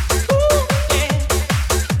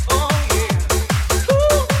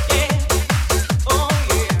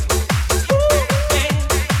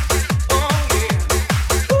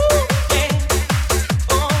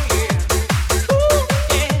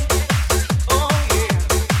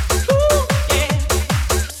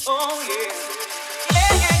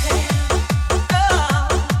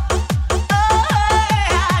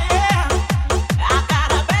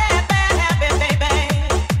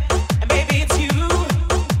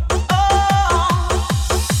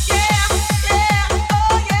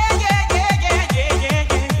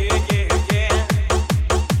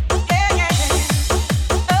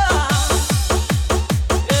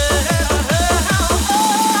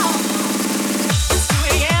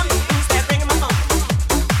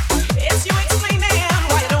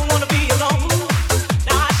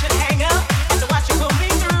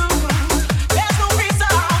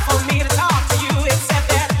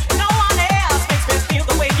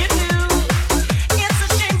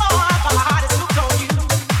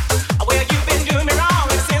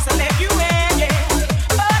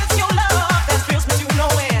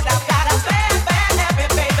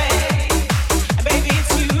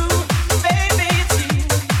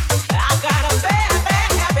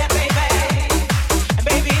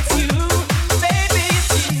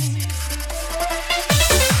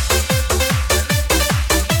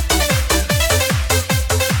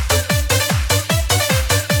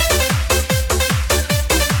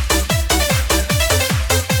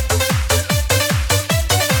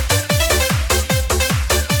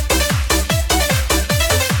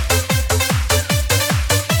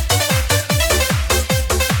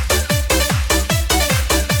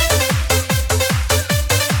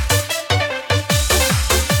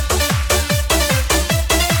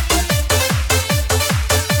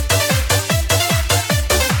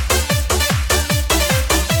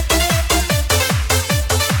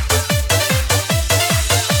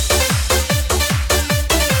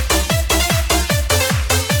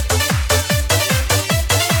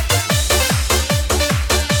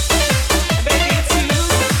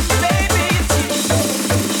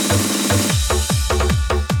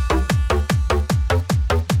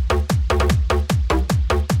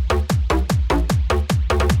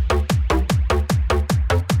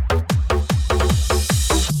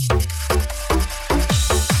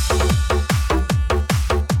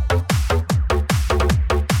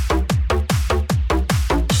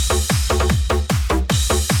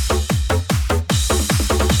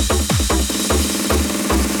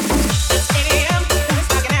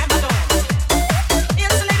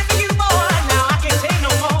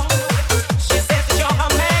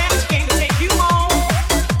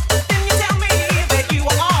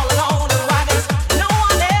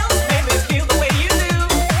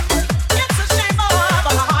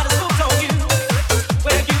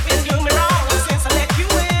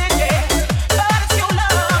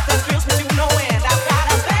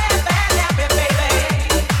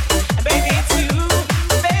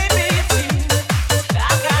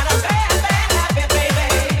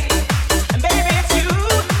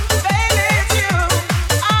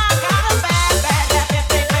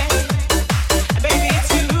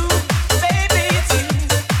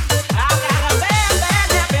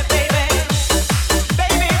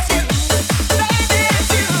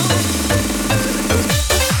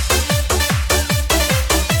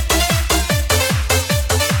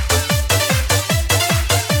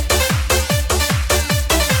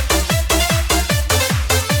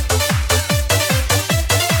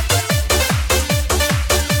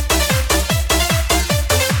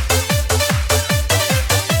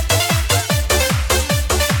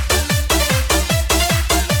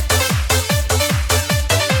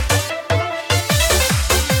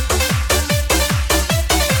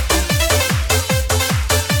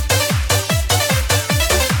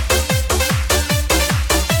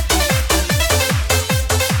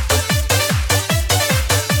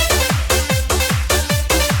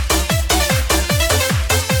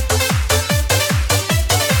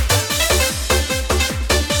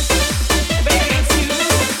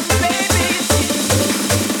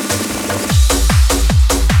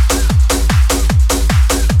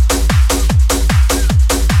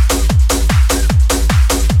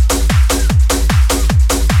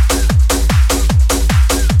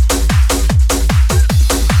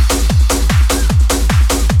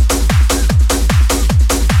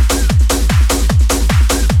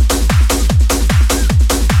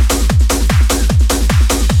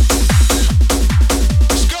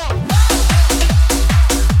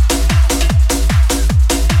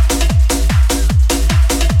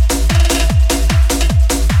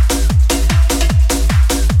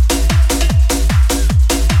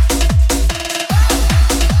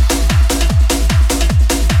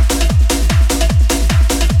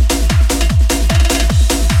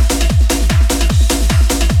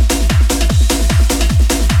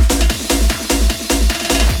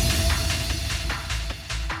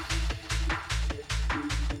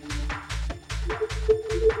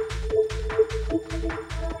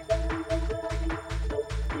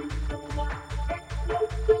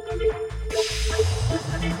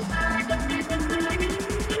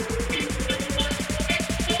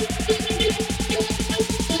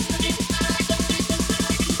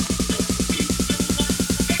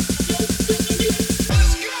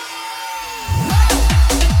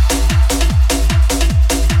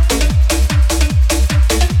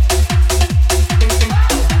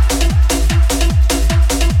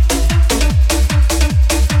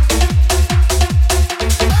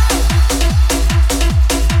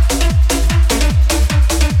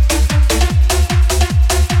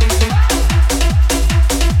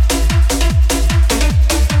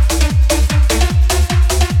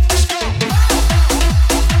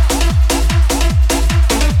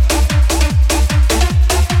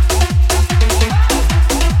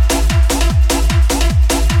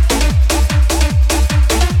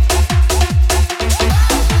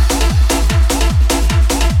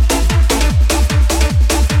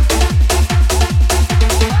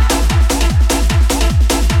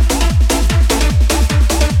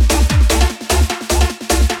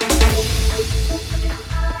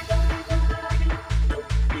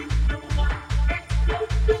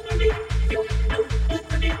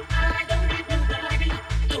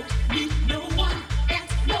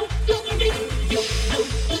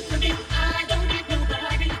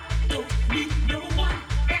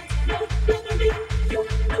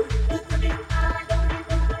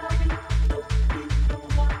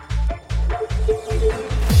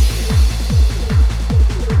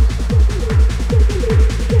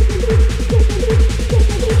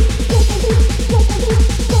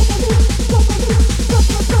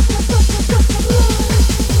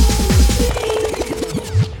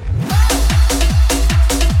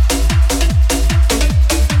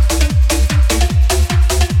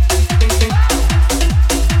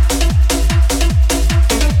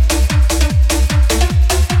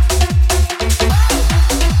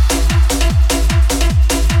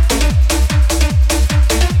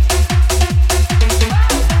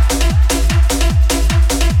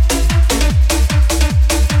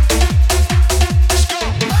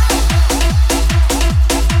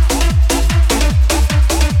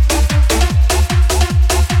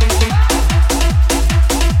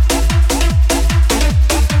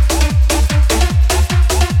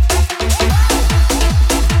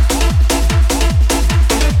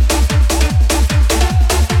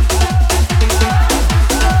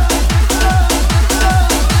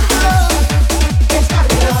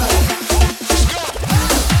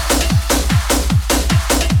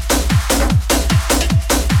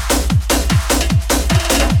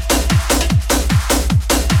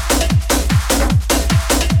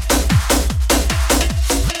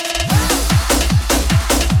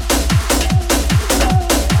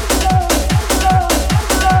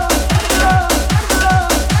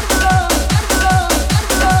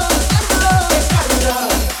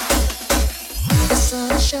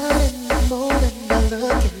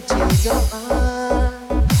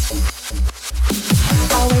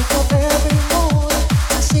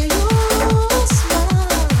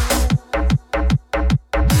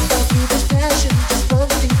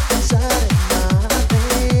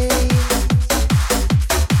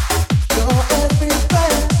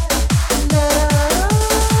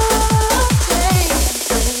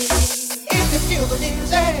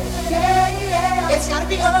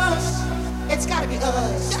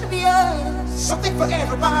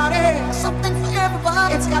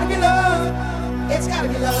 gotta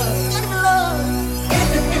be love. It's gotta be love.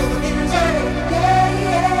 If you feel the music, yeah,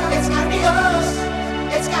 yeah. It's gotta be us.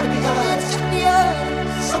 It's gotta be us. It's gotta be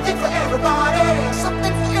us. Something for everybody.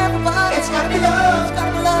 Something for everybody. It's gotta be love. It's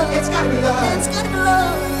gotta be love. It's gotta be love. It's gotta be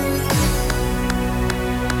love.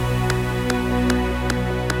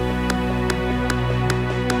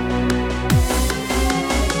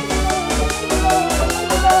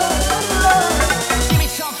 Give me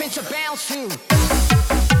something to bounce to.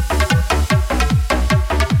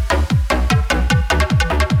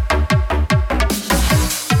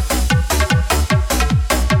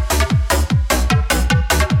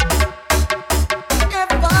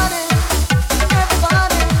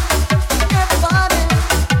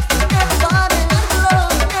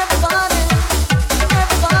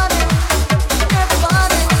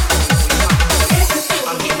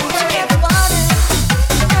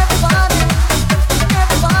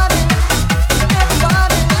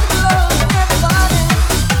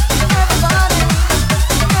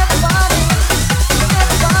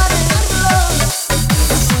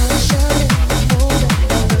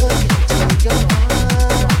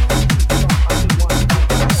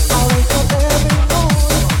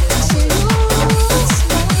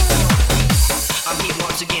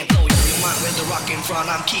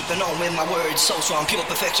 Pure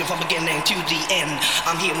perfection from beginning to the end.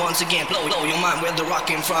 I'm here once again, blow your mind where the rock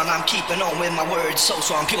in front. I'm keeping on with my words so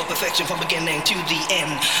strong. Pure perfection from beginning to the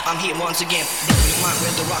end. I'm here once again, blow your mind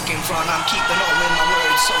where the rock in front. I'm keeping on with my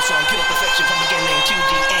words so strong. Pure perfection from beginning to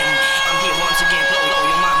the end. I'm here once again, blow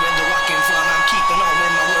your mind where the rock in front. I'm keeping on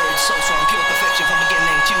with my words so strong. Pure perfection from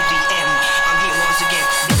beginning to the end. I'm here once again,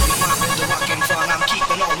 blow your mind where the rock in front. I'm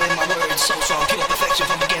keeping on with my words so strong. Pure perfection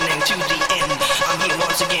from beginning to the end. I'm here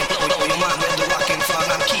once again, blow your mind where the rock in front.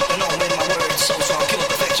 I'm keeping on with my words so strong. Pure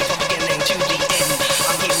perfection from beginning to the end.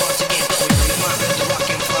 I'm here once again, blow your mind where the rock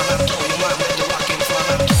in front. I'm blow your mind where the rock in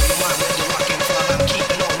front. I'm blow your mind where the rock in front. I'm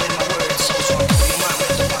keeping on with my words so strong. Blow your mind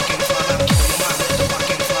where the rock in front. I'm blow your mind where the rock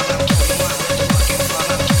in front. I'm blow your mind where the rock in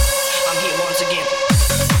front. I'm here once again.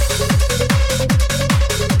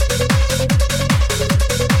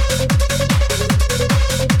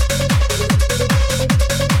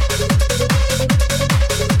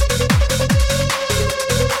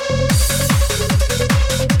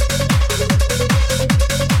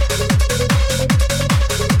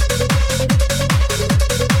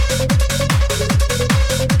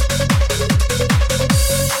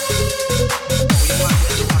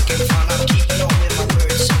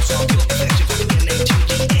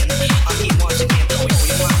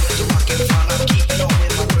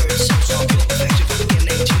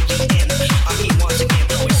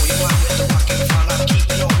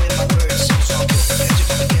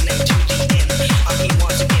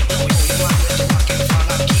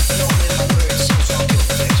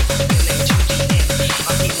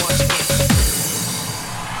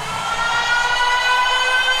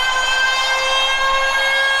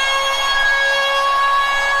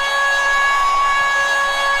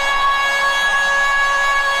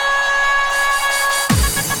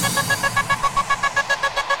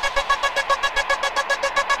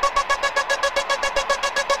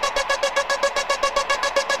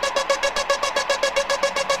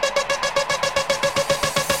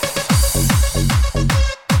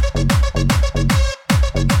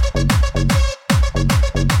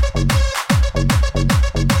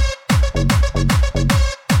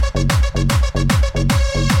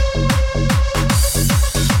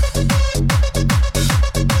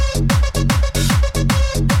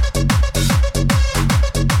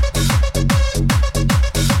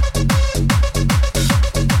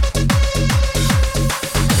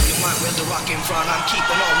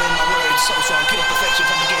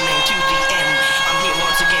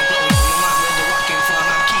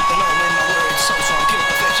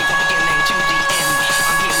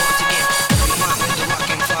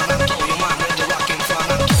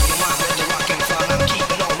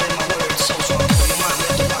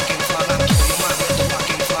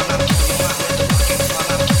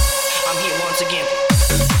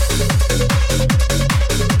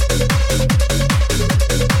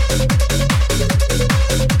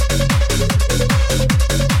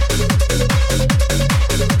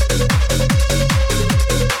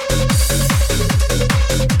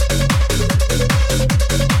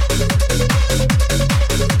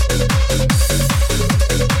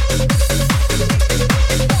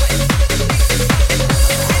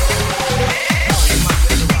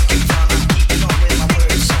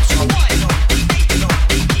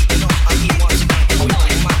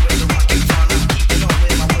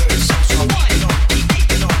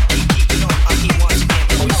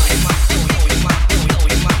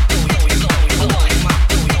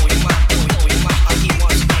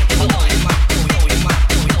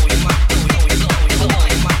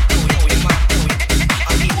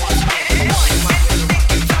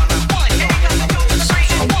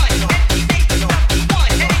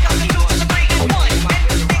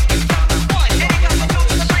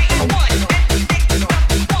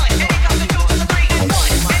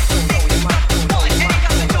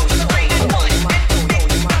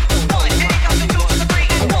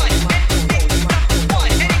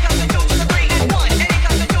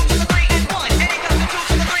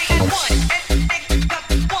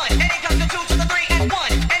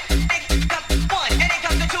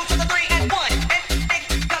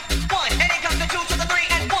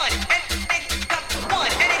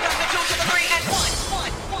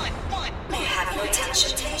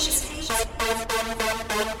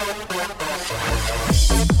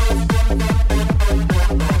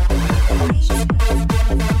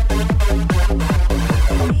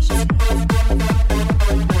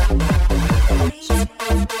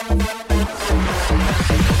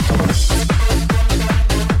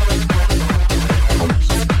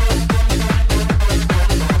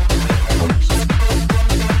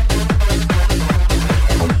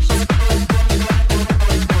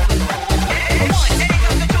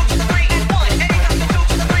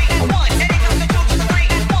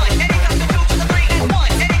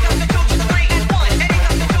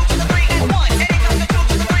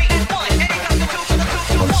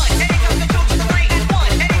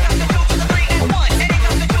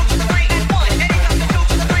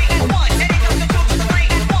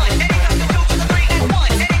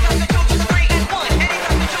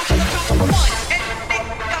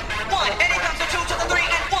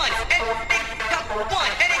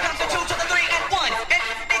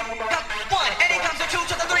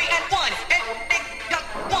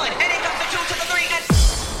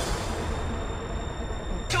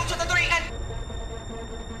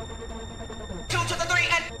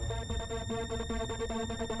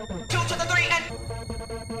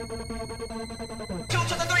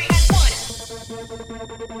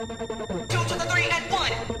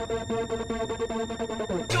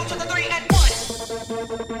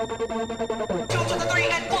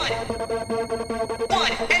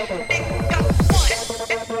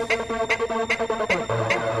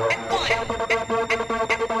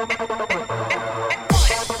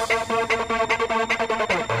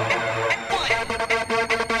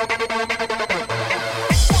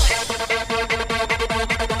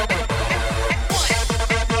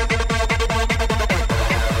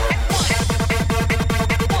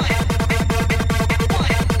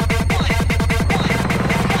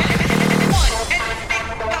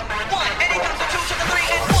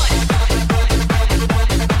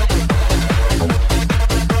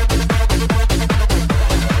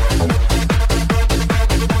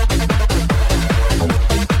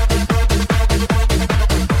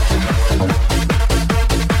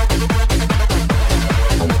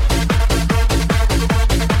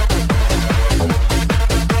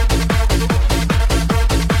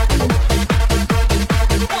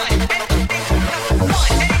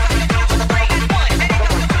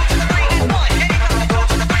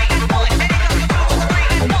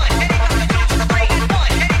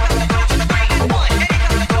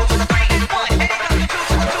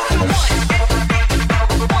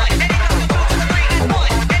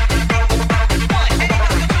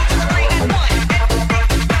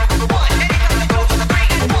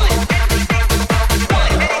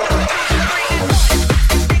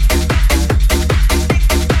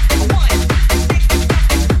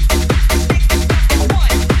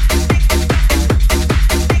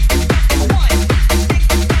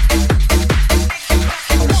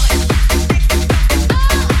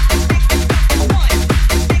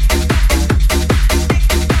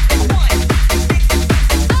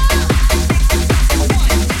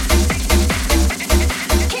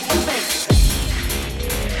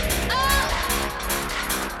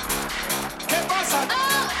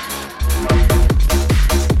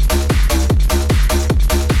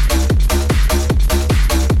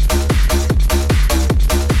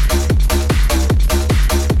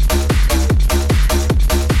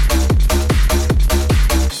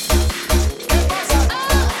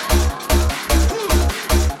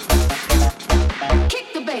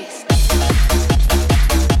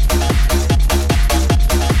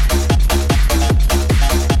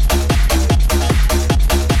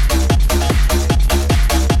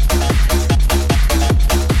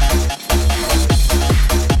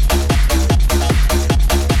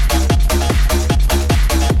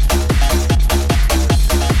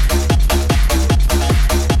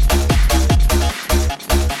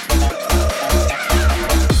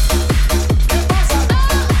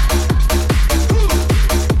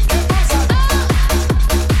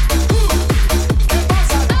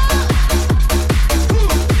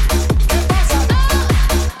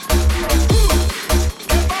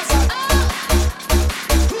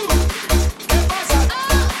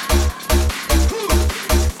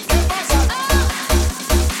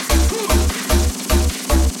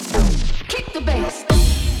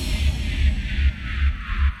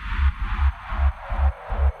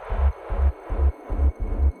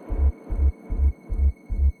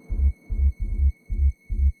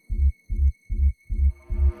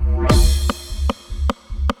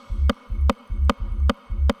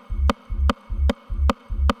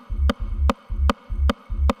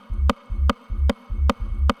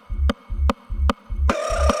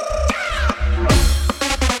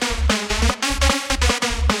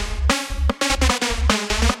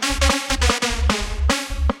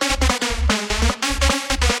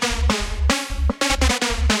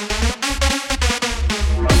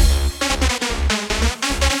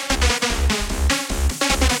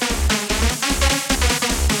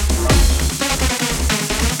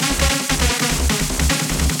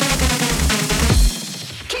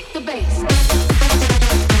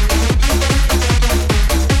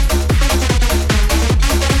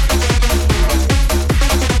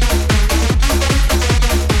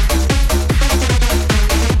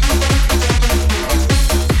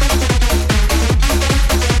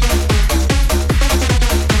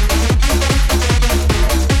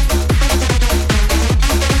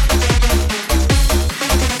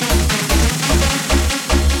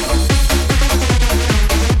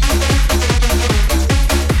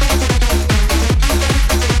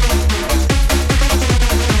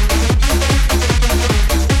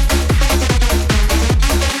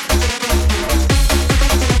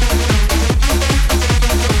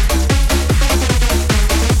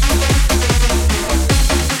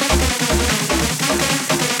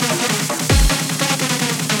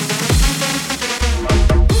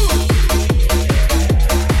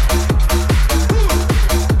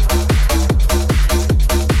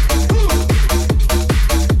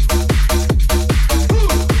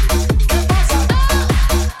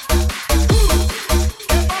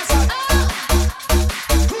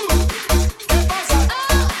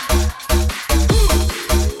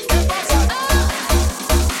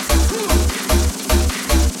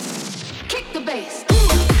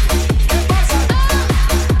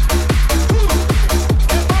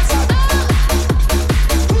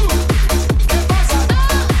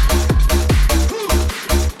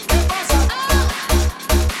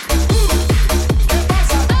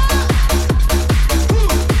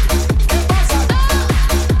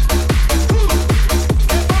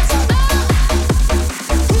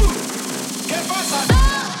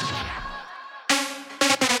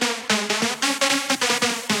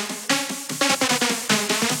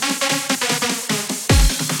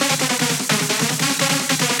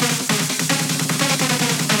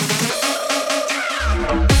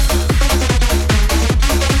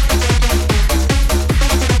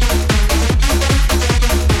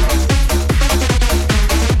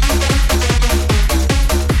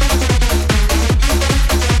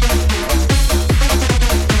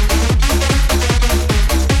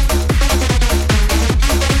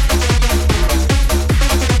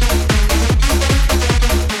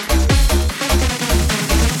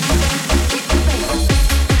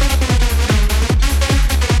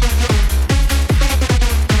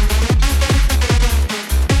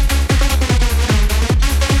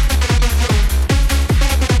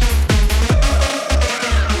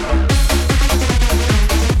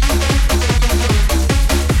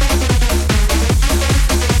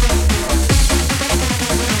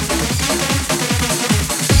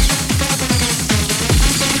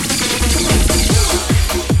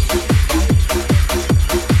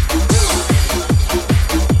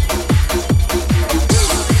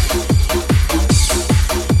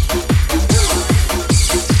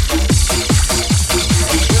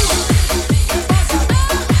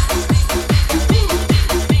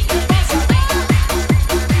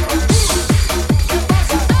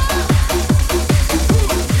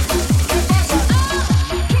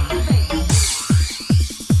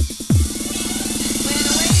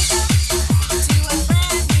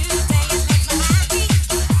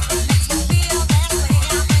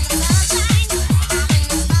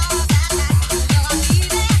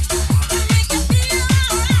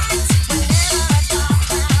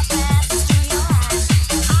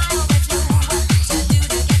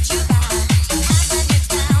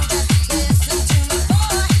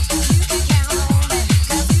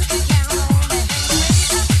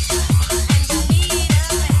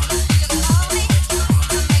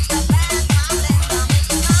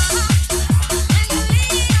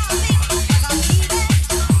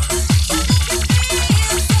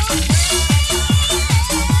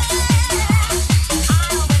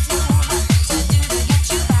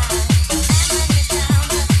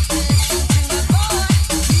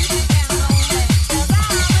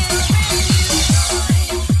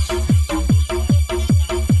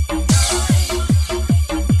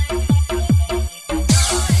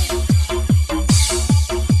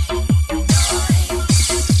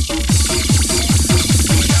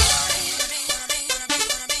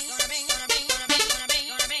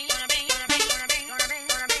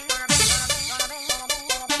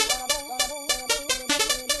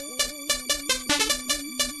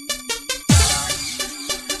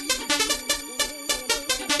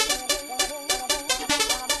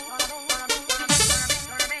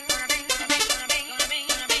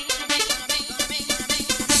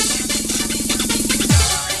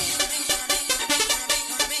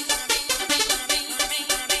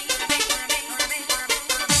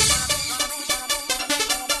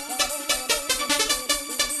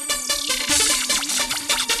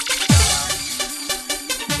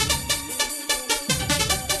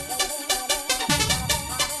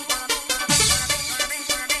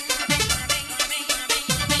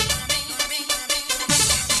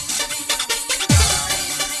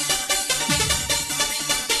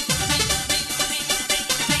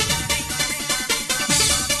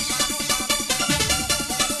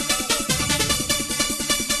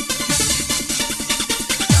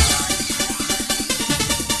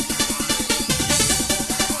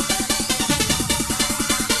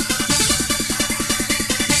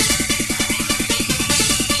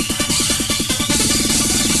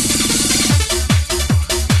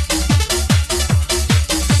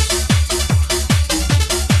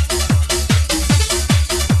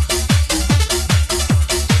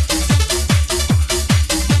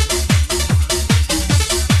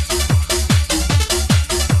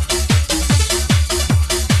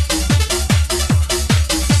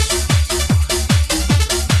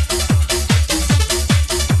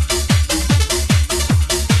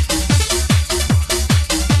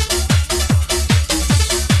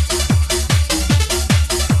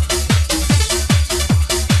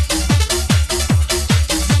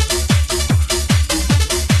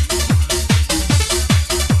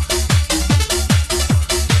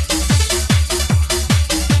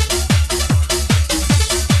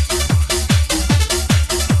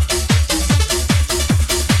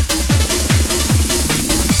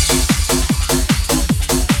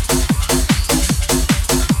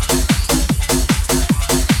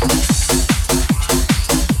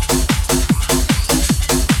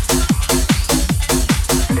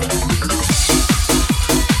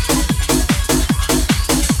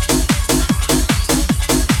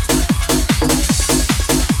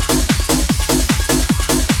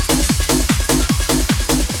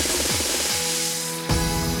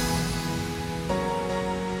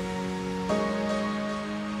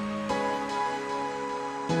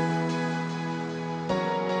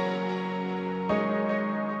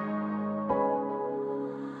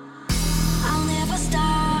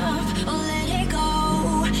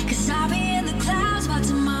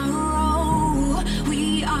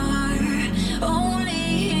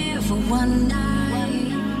 one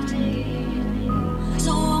night.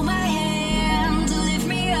 So hold my hand to lift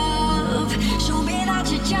me up. Show me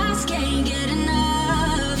that you just can't get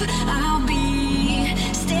enough. I'll be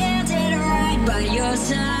standing right by your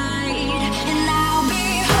side, and I'll be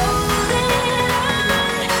holding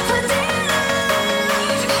on for dear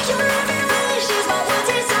life. Your every wish is my one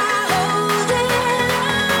desire. Holding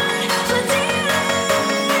on for dear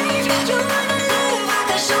life. You wanna live, I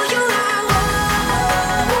can show you how.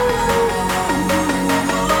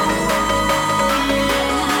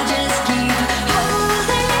 Just keep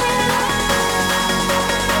holding on.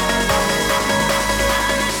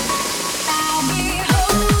 I'll be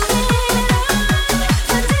holding on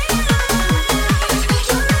for dear life.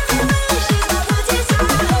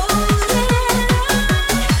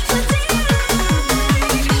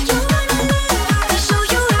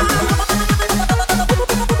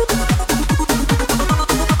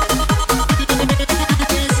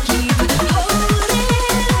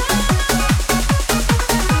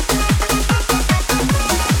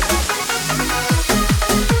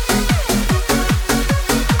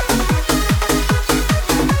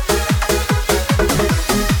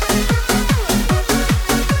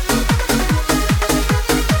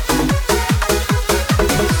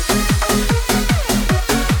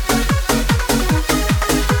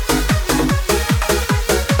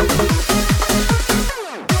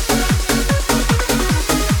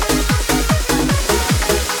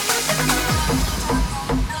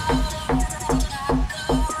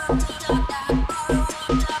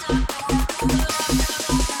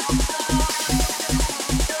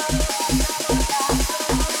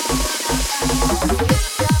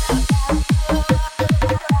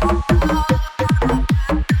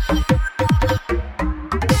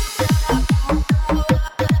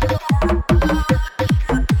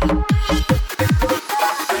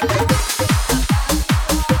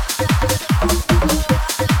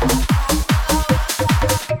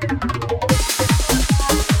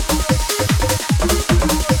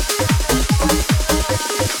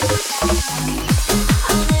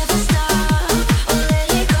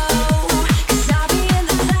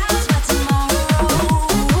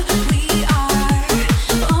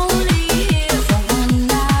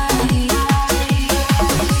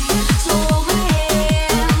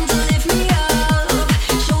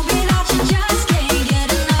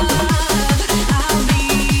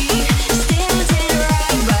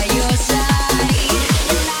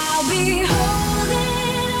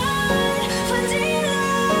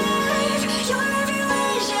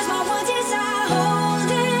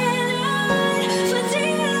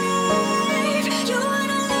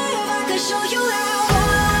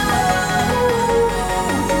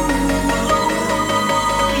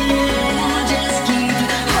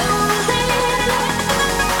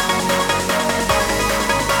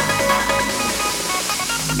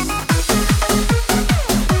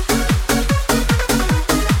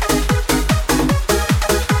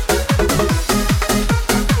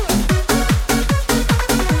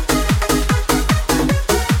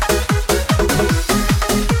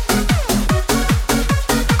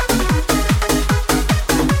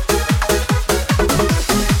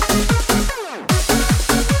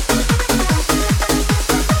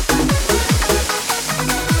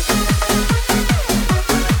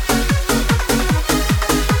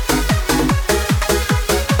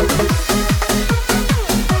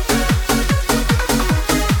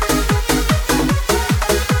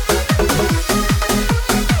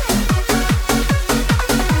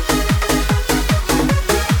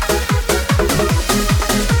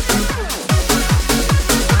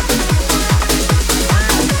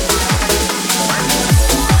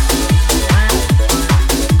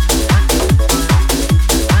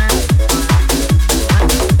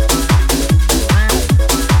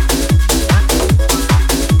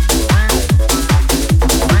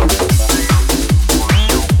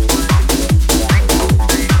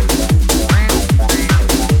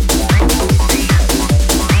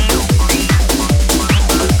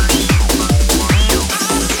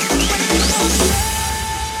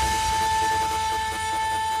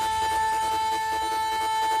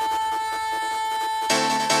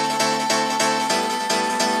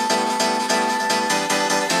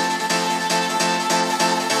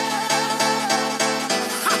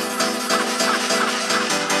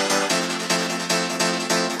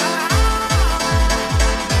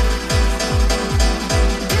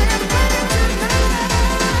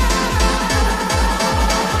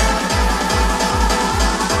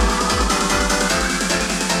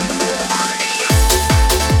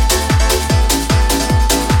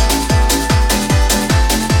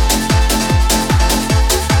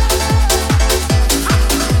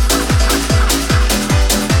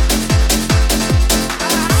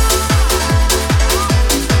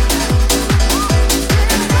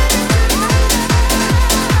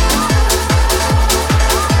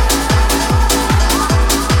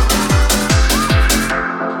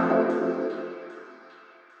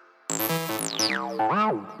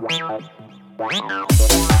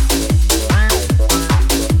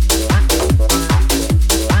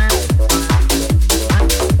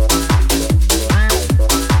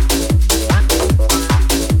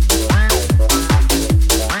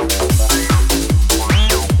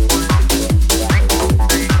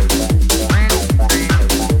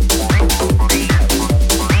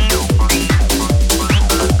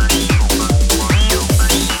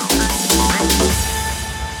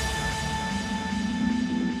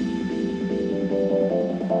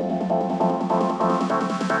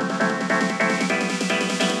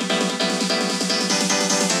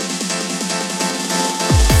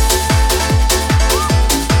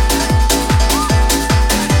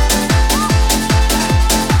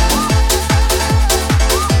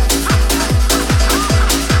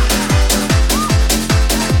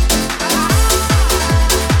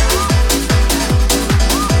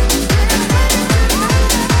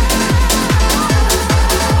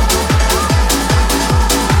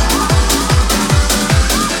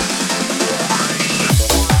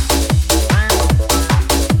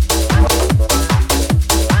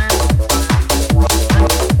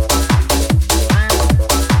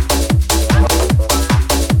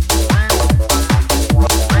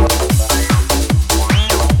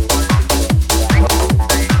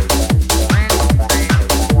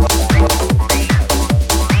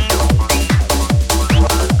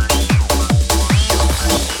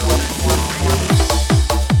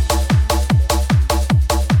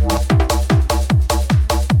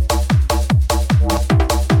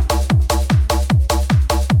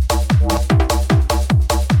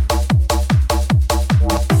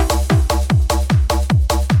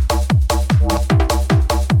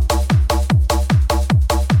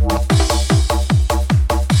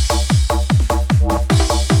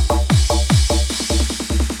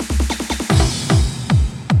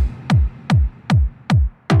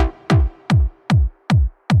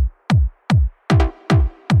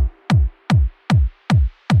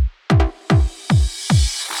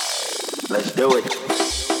 Let's do it.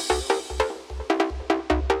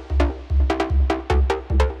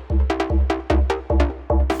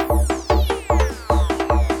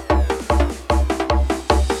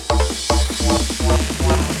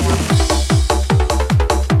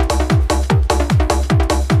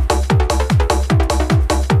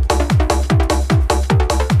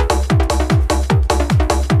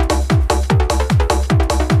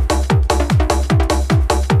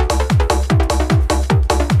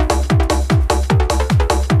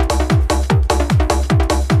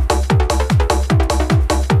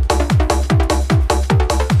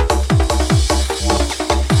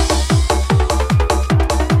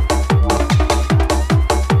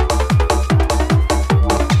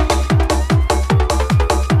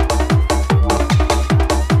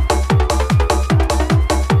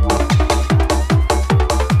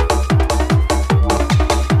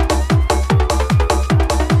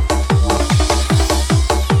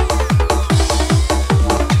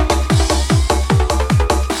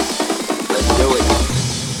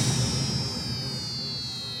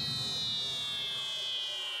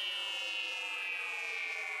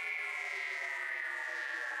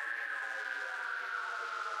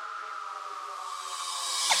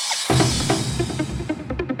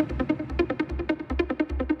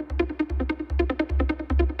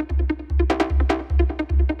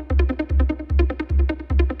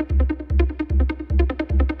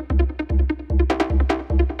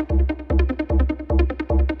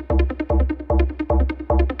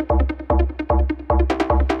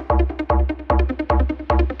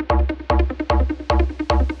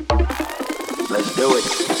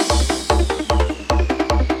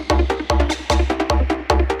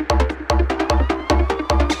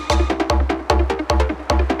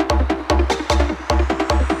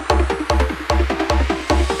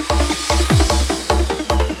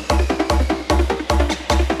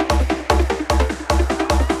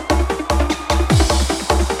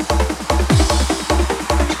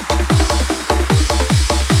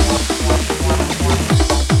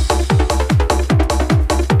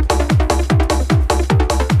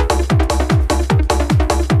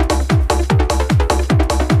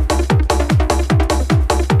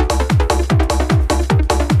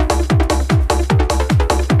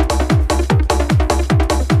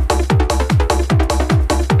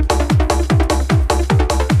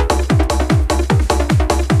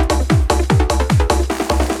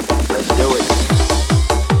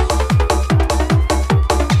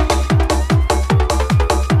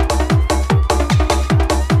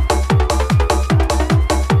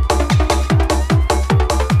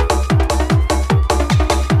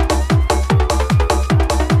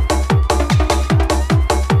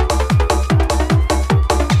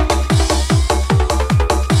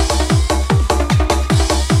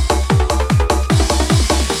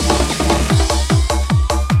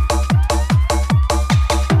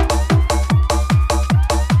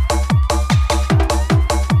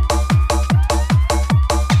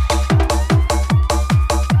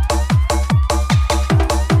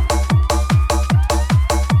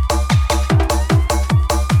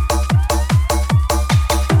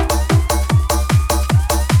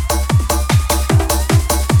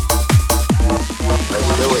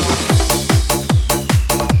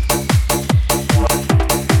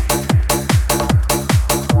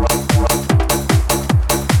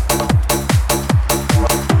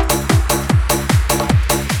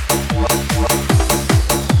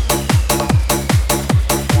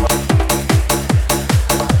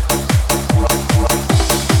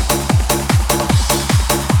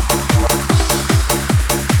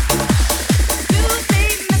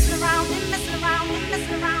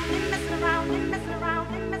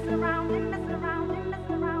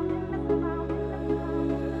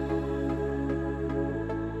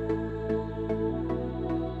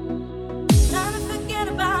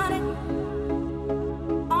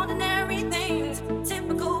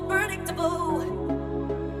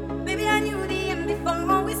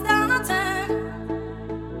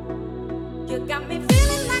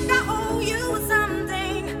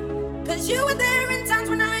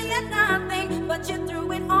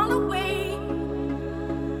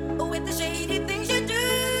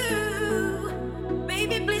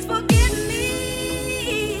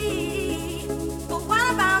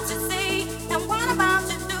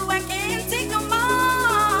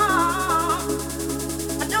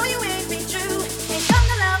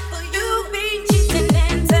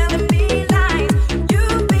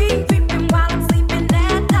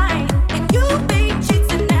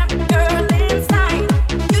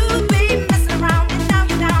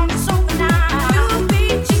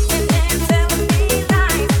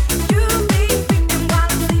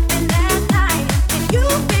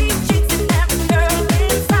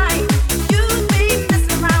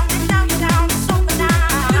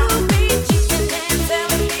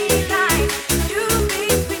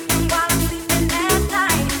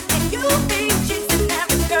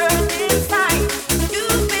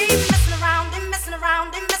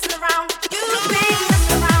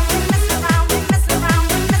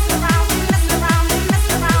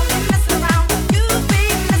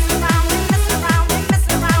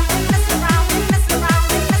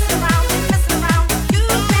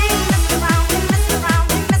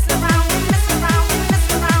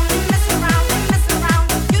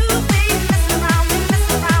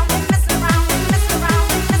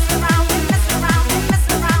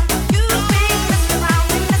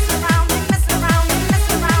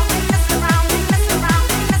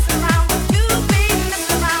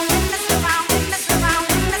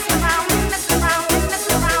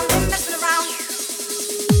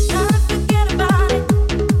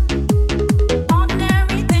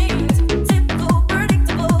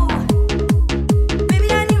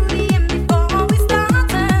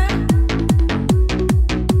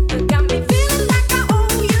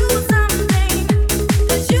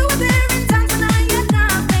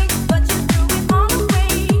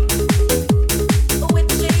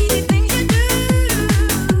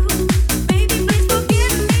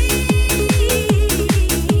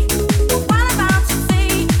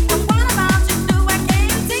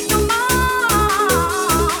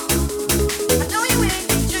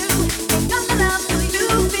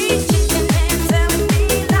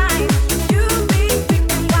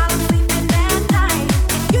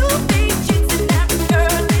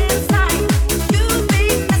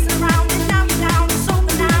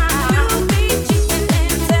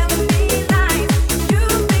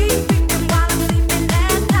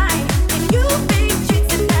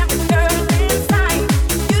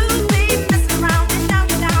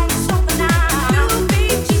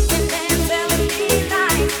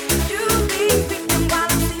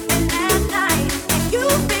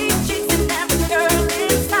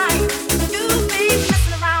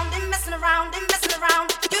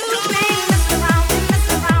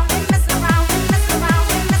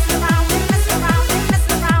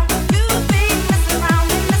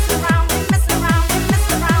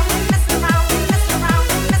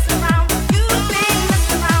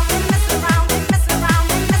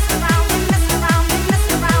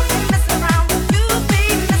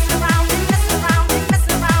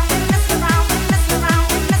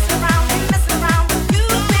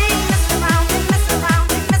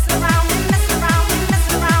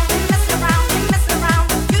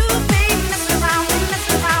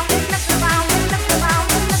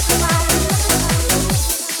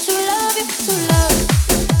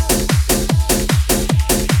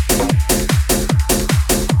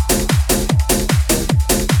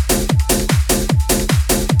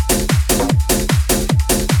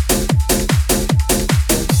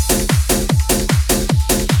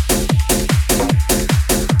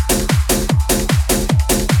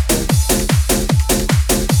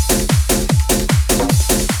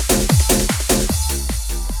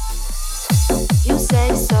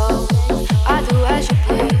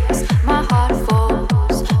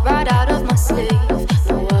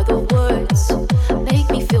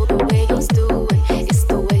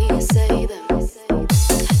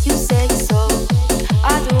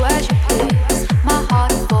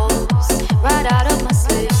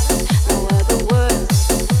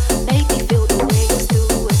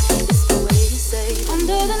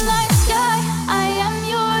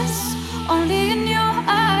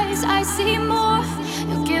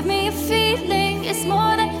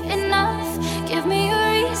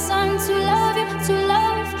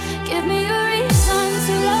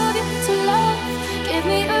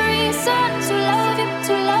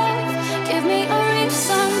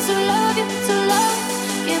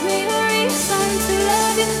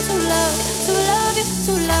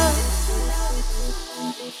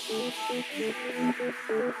 To love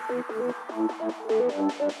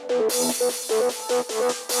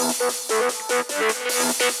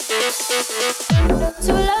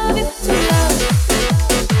you, to love you.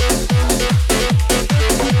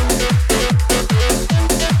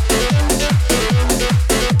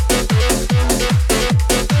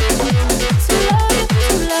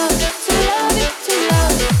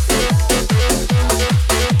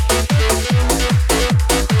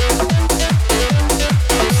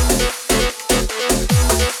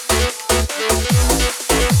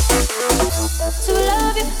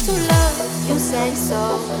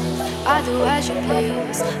 I do as you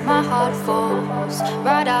please. My heart falls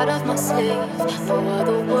right out of my sleeve. No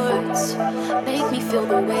other words make me feel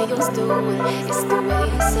the way yours do. It's the way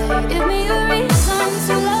you say. Give me a reason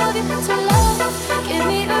to love you, to love. Give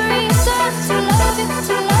me a reason to love you,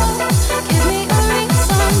 to love. Give me a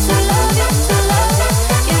reason to love you, to love.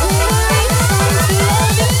 Give me a reason to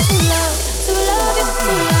love you, to love, to love you,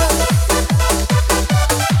 to love.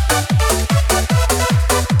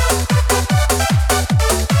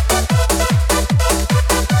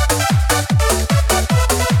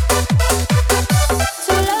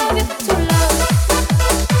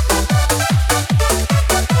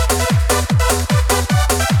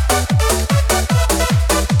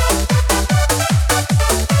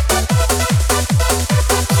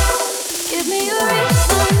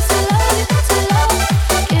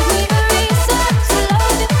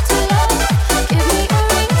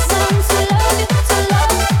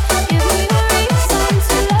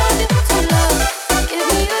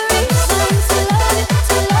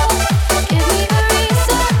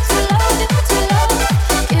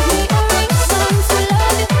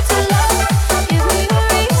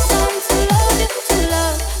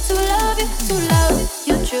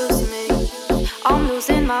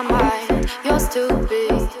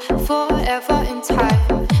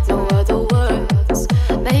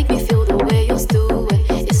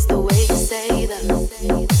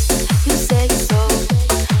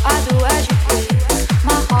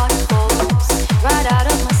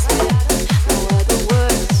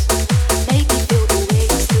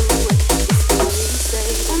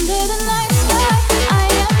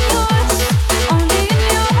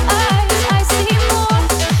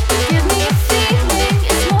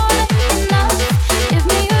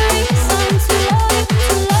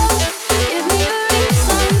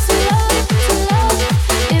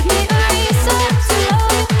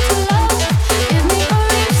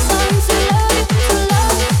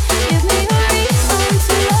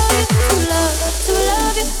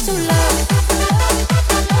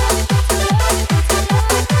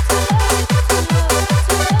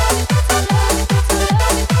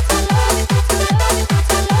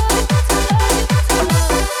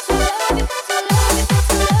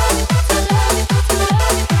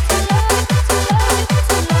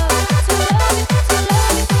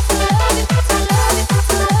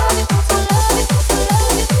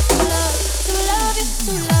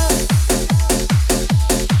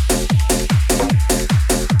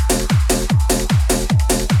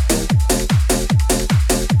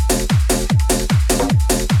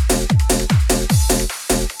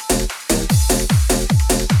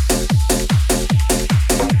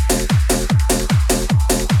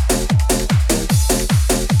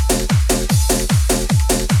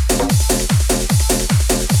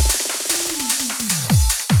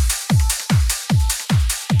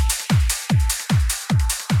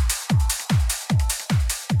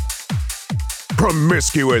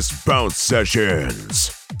 Promiscuous Bounce Sessions.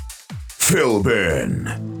 Philbin.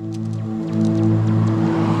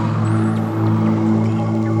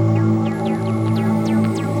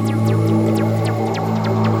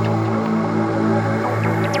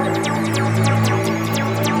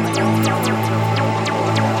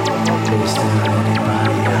 Is there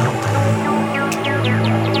anybody out there?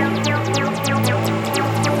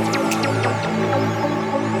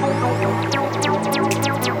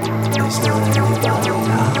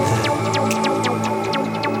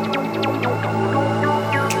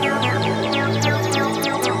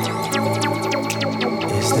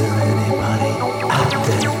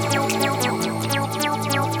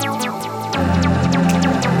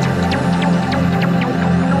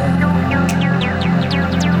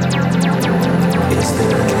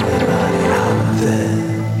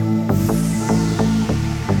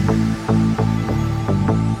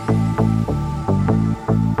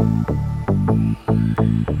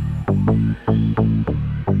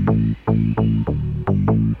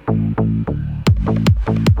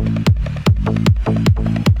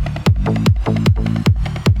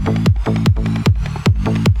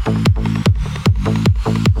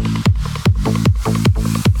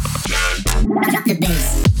 Drop the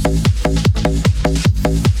bass.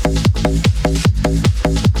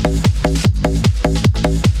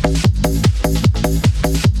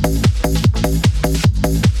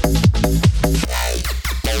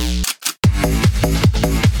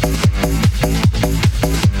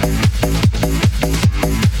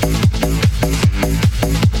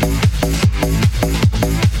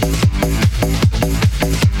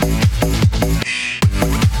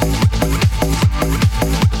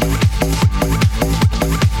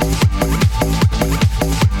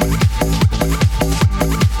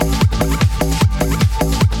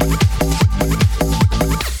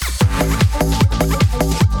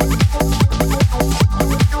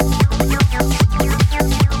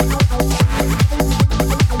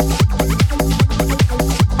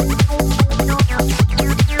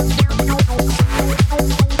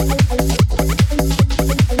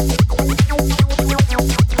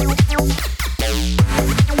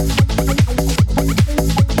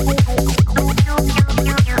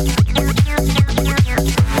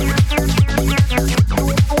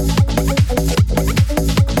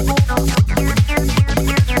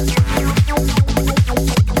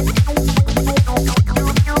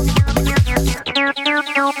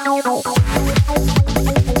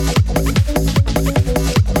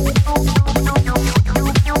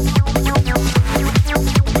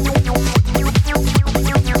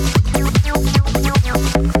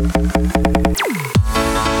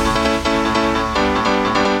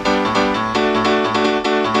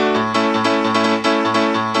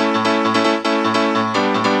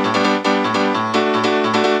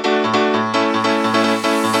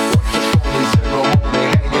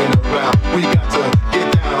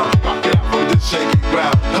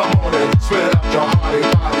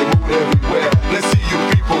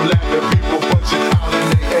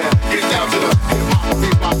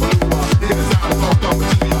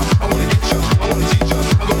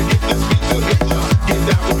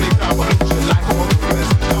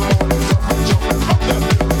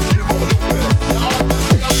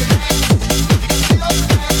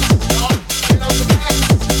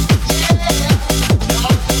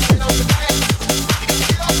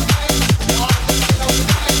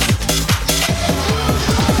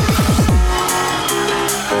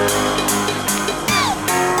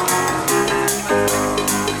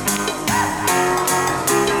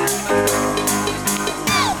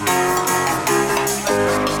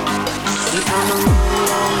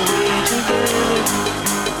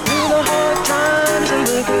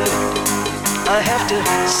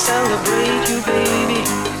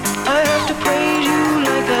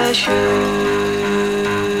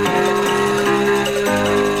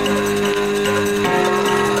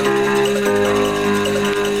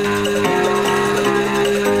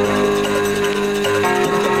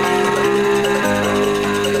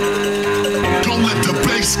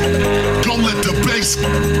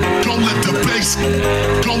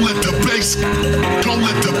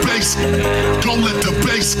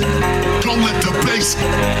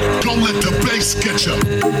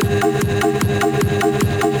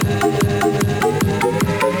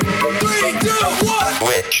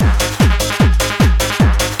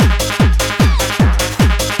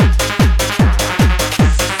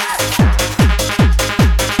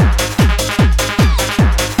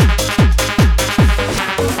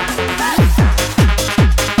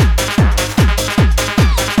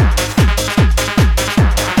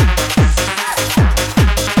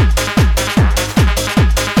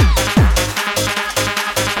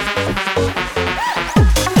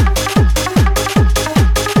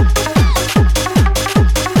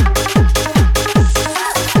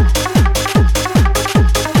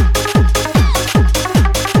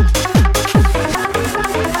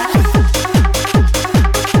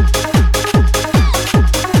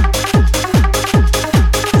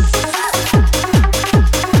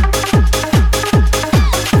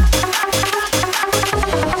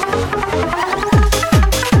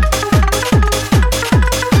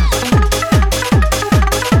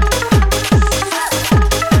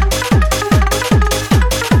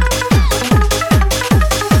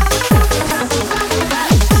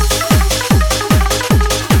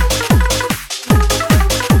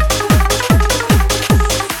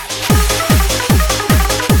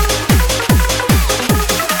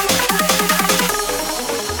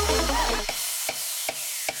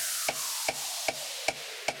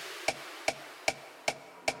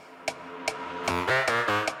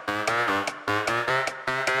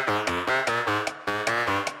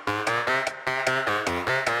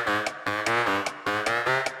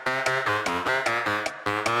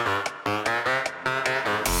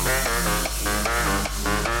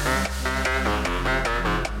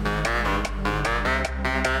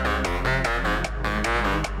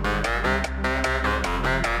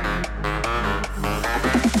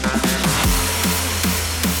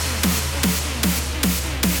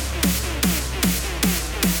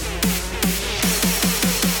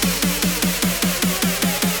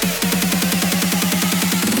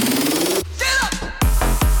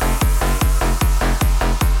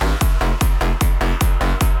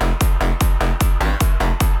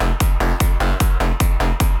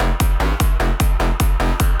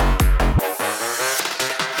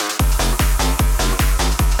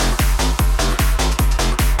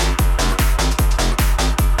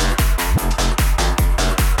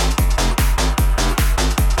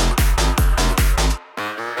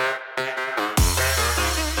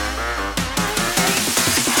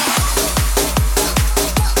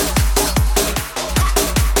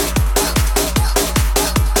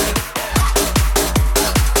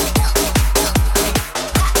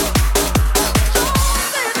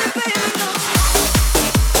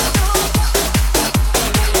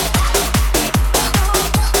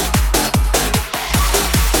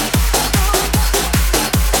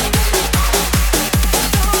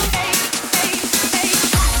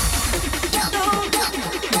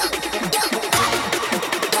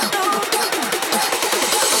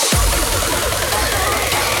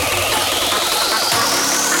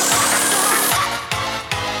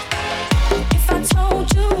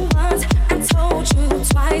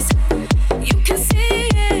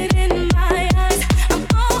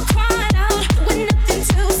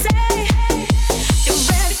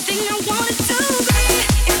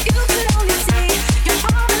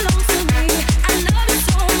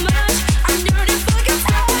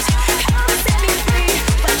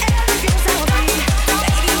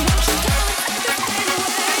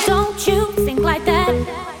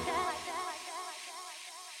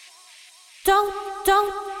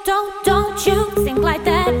 Don't you think like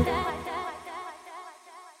that?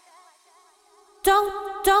 Don't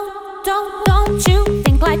you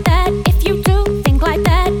think like that? If you do think like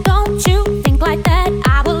that, don't you think like that?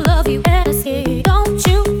 I will love you endlessly. Don't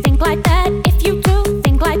you think like that? If you do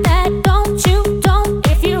think like that, don't.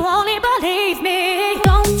 If you only believe me,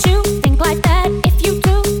 don't you think like that? If you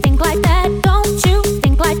do think like that, don't you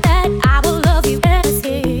think like that? I will love you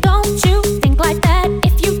endlessly. Don't you think like that?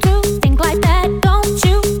 If you do think like that, don't.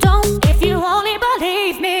 If you only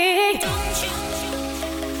believe me, don't you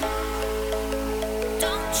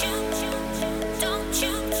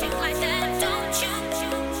think like that?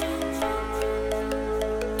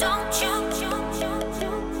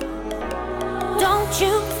 Don't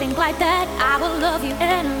you think like that? I will love you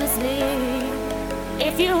endlessly.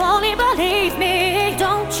 If you only believe me,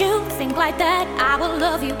 don't you think like that? I will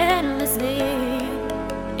love you endlessly.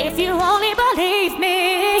 If you only believe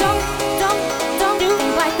me, don't you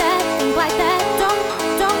think like that? Think like that?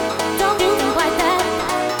 Don't you think like that?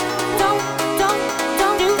 Don't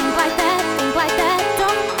you think like that? Think like that?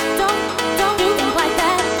 Don't you think like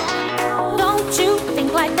that? Don't you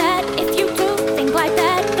think like that? If you do think like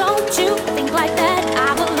that, don't you think like that?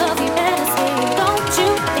 I will love you endlessly. Don't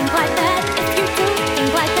you think like that? If you do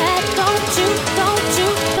think like that, don't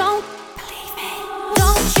believe me.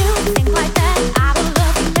 Don't you think like that? I will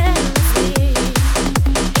love you endlessly.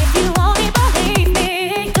 If you only believe me,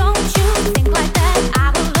 don't you think like that? I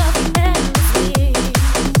will love you endlessly.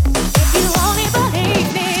 If you only believe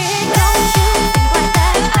me, don't you think like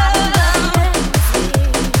that? I will love you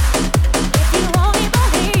endlessly. If you only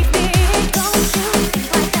believe me, don't you think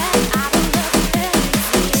like that? I will love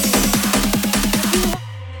you endlessly.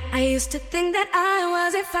 I used to think that I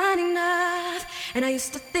wasn't fine enough, and I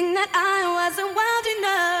used to think that I wasn't wild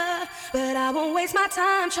enough. But I won't waste my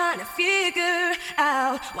time trying to figure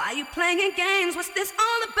out why you playing games. What's this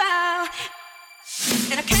all about?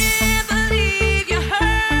 And I can't believe you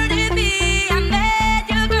hurting me. I met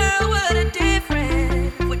your girl, what a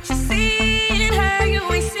difference. What you see in her, you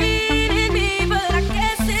ain't seen in me. But I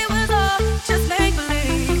guess it was all just make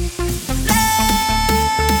believe. Love,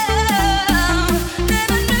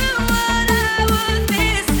 never knew what I was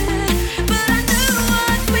missing, but I knew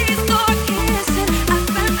once we start kissing, I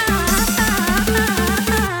found love.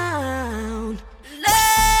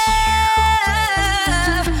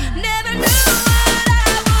 Never knew what I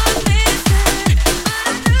was missing.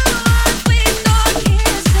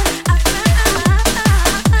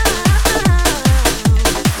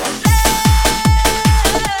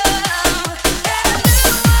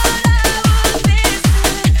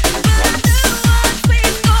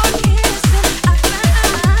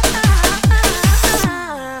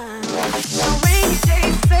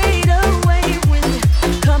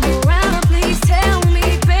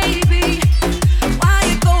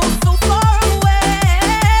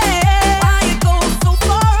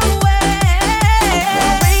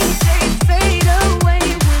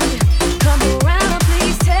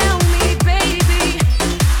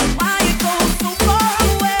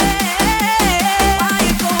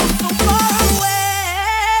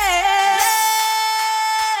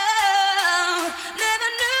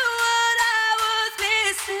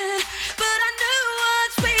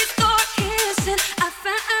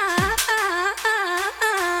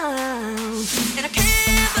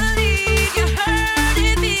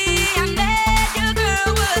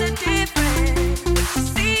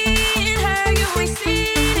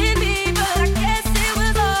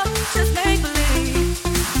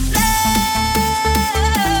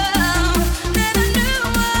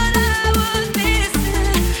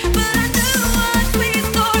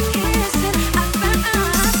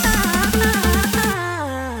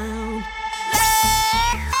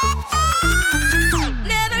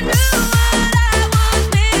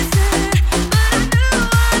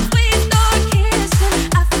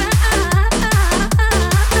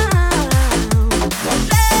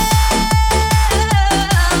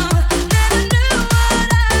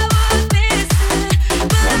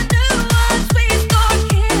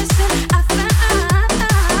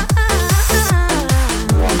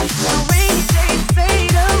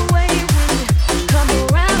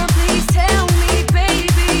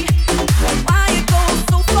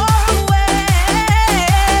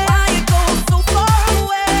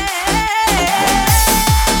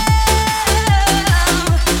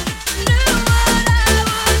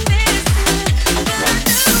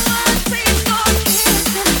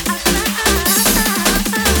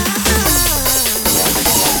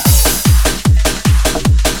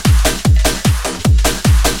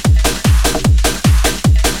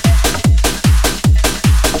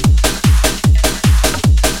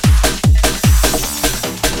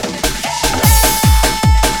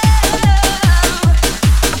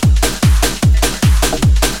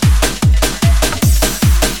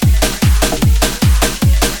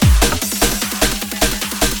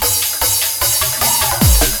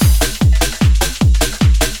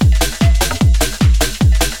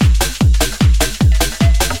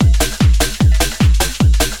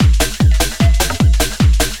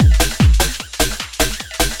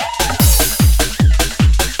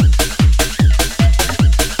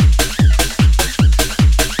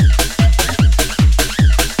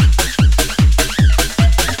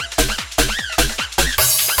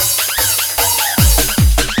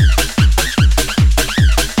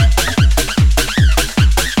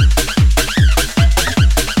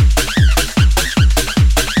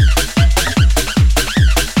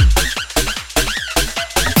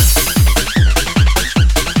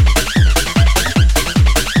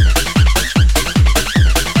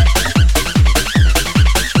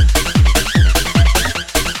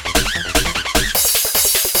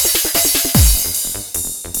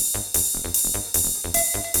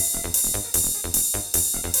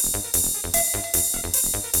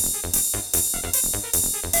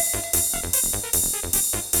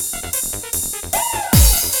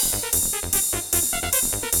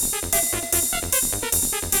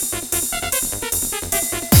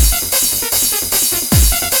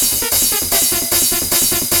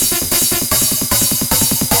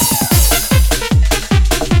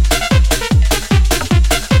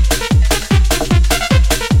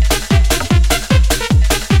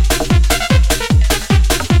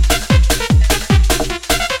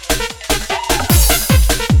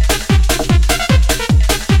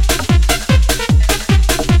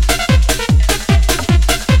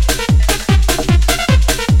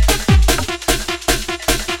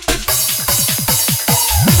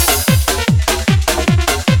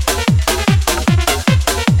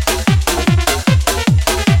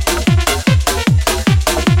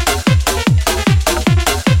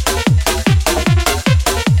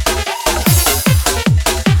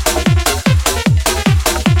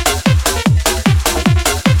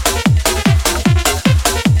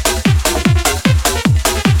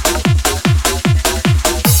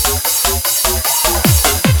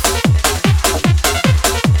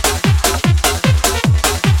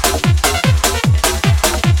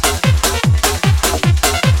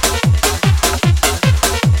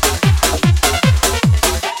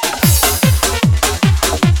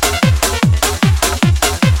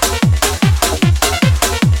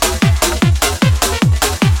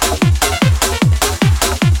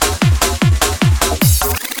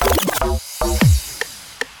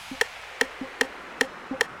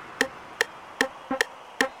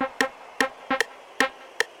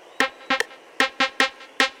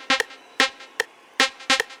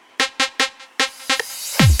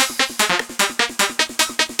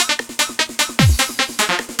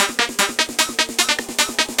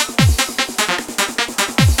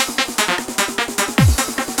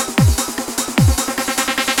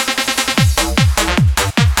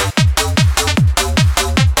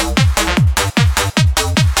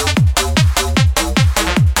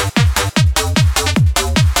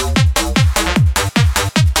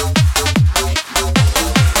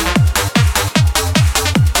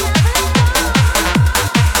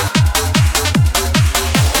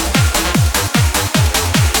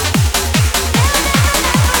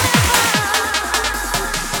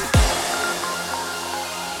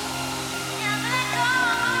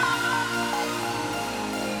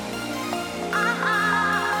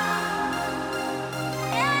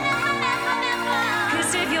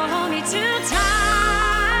 me too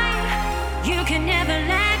tight, you can never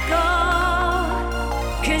let go.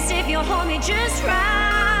 'Cause if you hold me just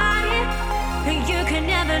right, you can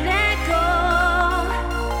never let go.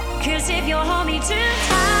 'Cause if you hold me too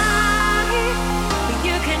tight,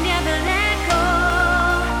 you can never let go.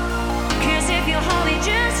 'Cause if you hold me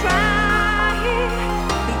just right,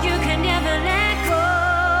 you can never let go.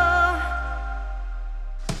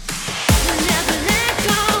 Never let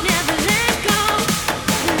go, never let go.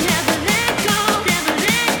 Never let go, never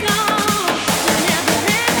let go. Never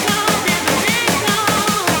let go, never let go.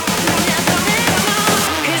 Never let go.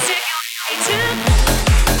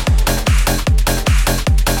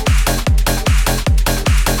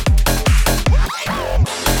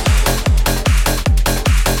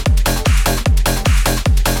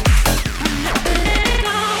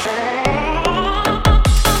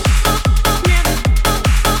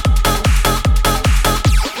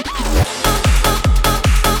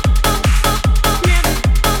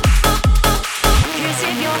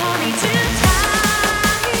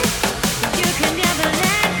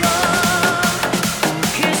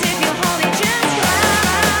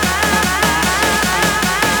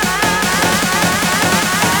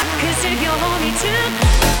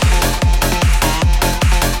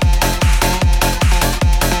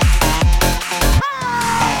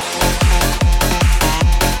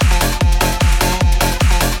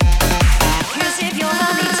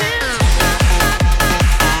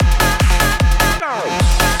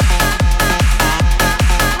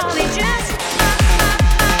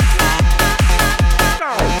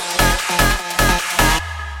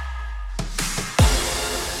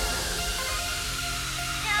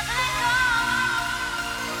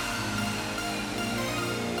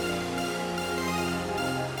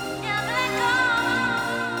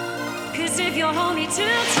 'Cause if you hold me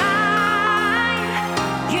too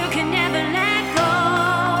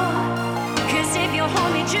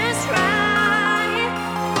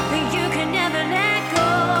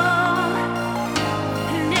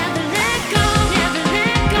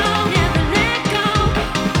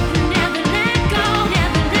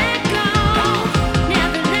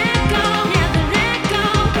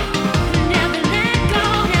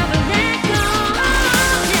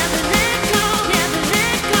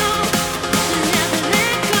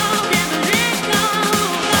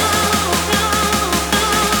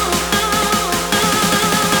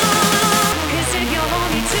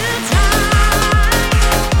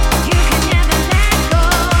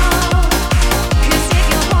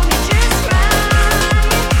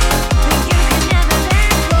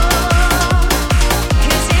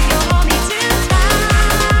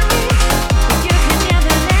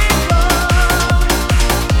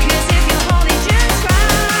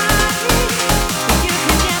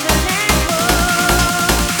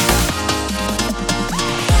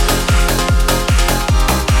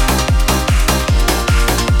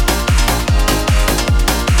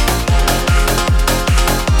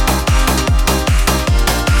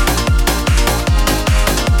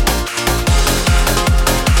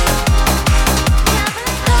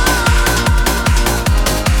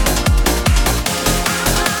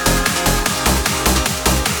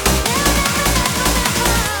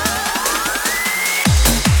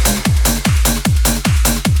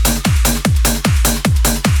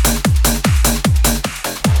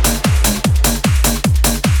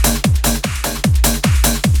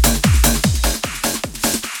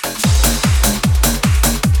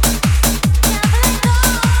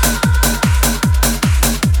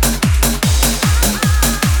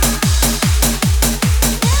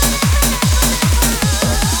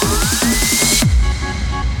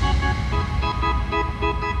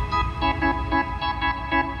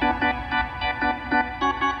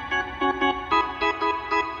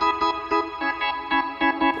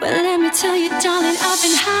tell you, darling, I've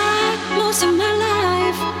been high most of my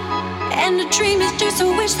life, and a dream is just a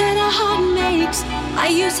wish that a heart makes. I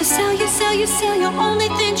used to sell you only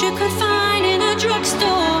things you could find in a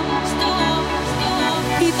drugstore.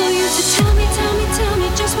 People used to tell me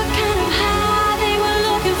just what kind of high they were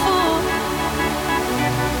looking for.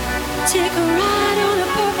 Take a ride on a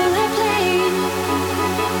purple airplane,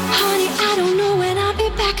 honey, I don't know when I'll be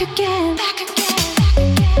back again.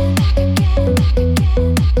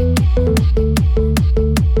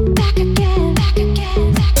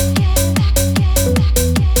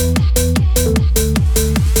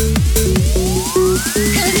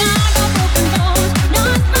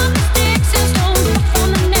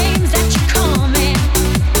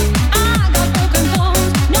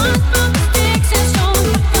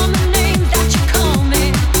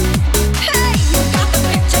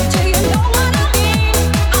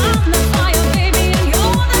 Fire.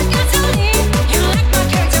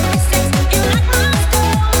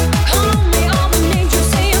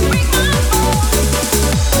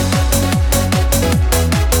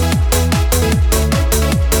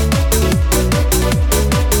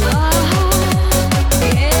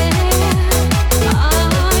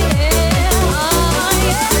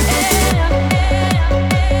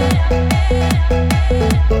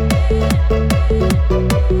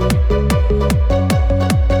 Well,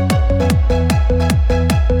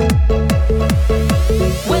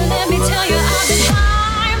 let me tell you, I've been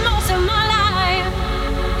high most of my life,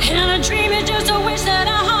 and a dream is just a wish that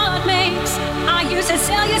a heart makes. I used to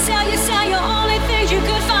sell you only things you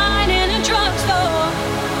could find in a drugstore.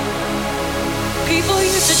 People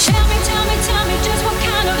used to tell me just what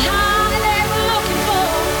kind of high they were looking for.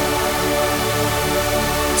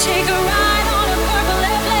 Take a ride on a purple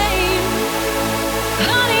airplane,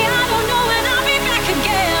 honey. I don't know when I'll be back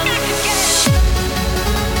again.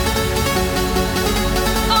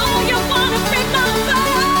 Oh, you wanna break my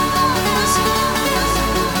bones?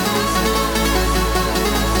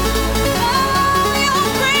 Oh, you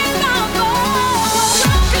break my bones,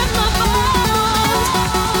 broken my bones.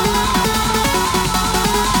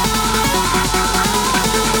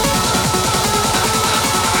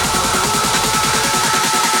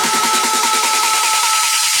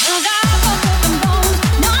 'Cause I've got broken bones,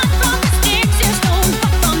 not from the sticks and stones,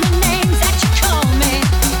 but from the names that you call me.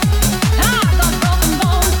 I've got broken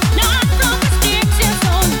bones, not from the sticks and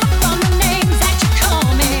stones, but from the names that you call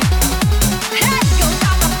me. Hey, you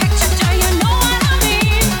got the picture, do you know what I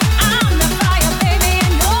mean? I'm the fire, baby,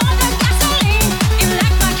 and you're the gasoline. You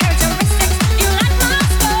like my characteristics, you like my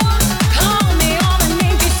stones. Call me all the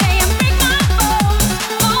names you say and break my bones.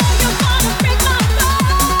 Oh, you wanna break my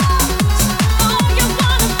bones? Oh, you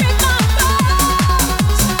wanna break my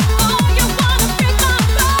bones? Oh, you wanna break my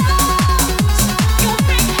bones? You're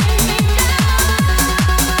breaking me down.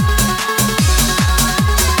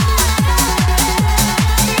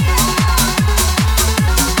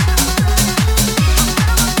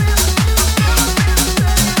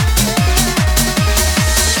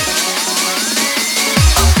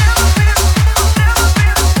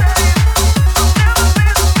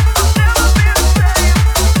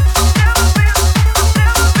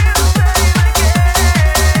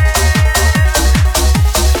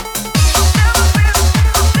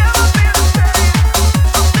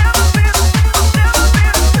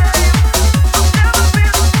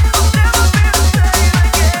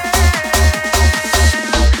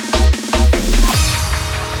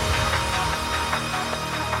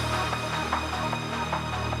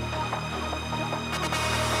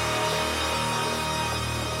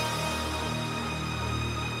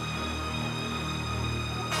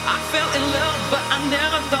 I fell in love, but I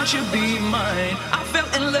never thought you'd be mine. I fell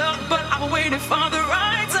in love, but I waited for the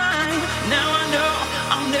right time. Now I know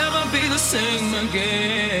I'll never be the same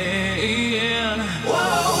again. Whoa,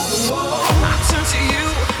 whoa. I turn to you,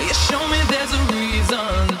 you show me there's a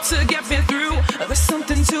reason to get me through. There's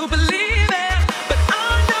something to believe in, but I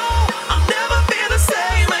know I'll never be the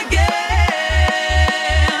same again.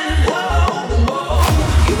 Whoa, whoa.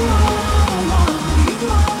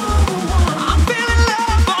 I'm feeling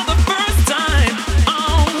love for the first time.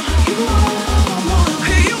 Oh,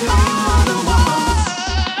 you are the one.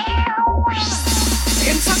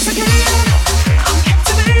 Intoxicated, I'm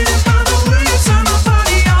captivated.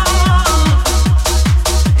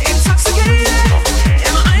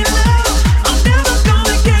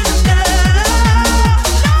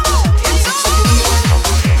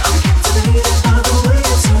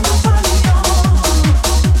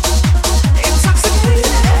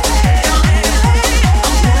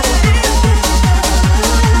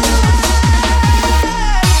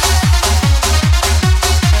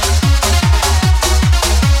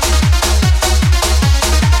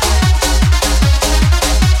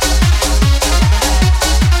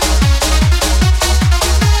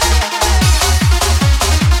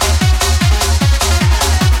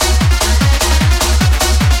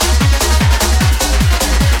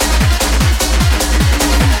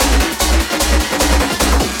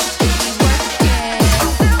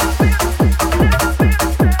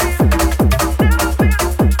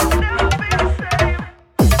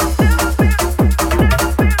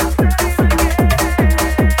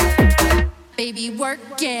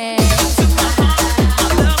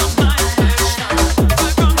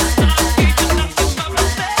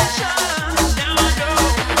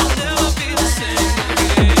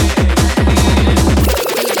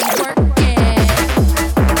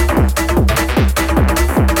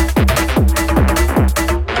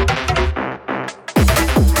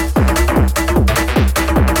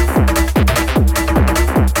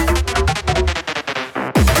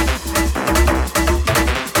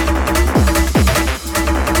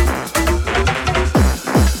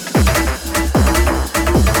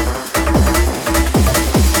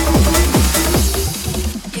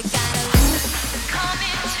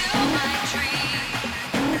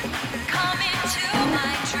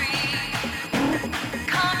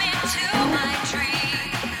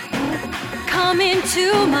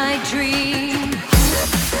 my dream.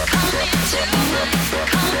 Come into my,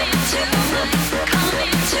 come into my, come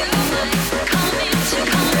into my, come into,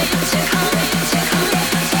 come into, come into,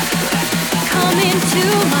 come into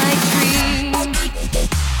my dream.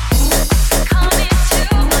 Come into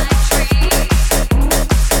my dream.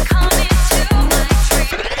 Come into my dream. Come into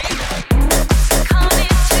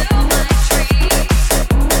my dream. Come into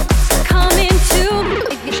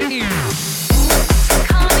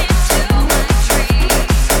my dream.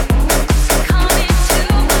 Come into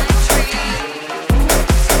my dream.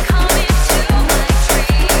 Come into my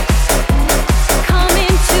dream. Come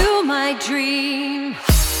into my dream.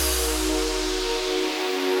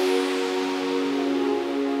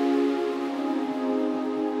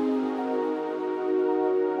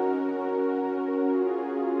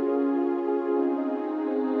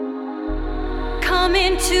 Come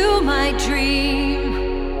into my dream.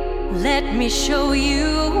 Let me show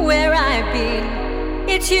you where I've been.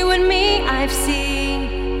 It's you and me I've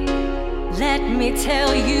seen. Let me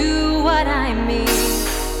tell you what I mean.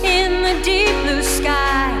 In the deep blue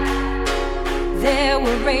sky, there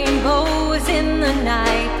were rainbows in the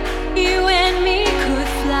night. You and me could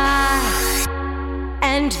fly,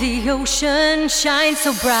 and the ocean shines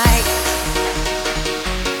so bright.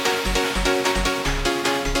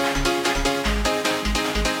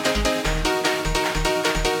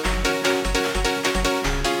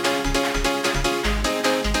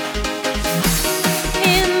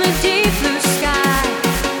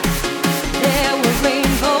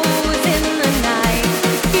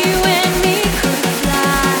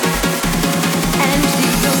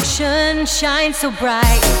 Shine so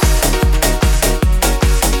bright.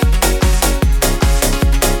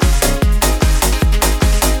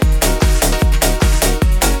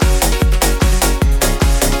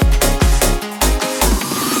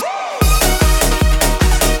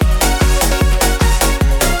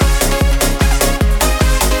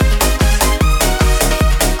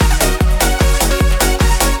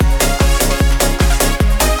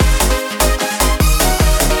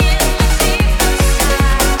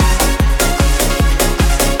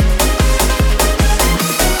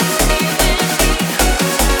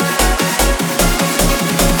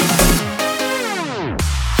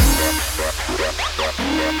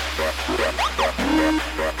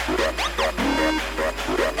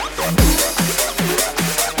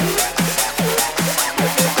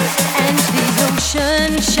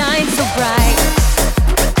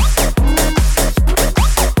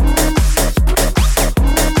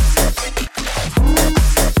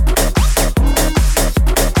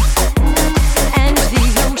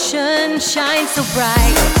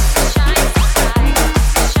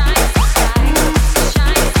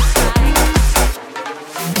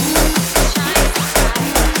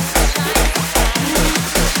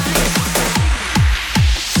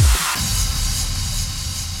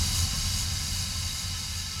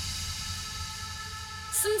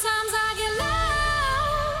 Sometimes I get low,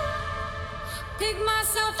 pick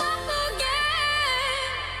myself up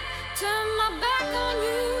again, turn my back on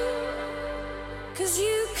you, 'cause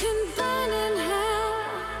you can burn in hell.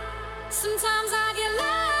 Sometimes I get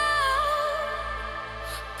low,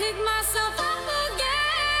 pick myself up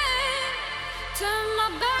again, turn my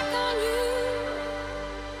back on you,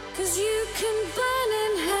 'cause you can burn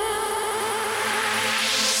in hell.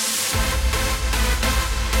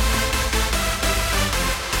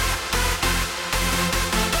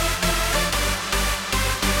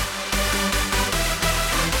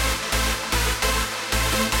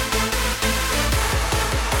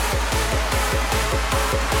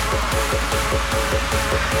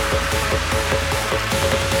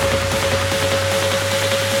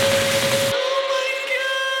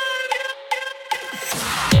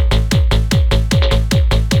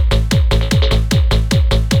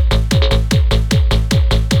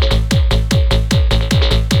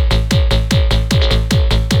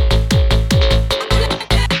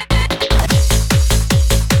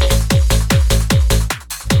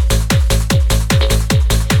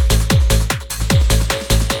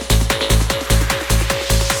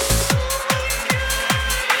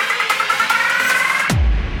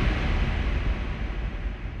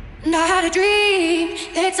 And I had a dream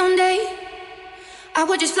that someday I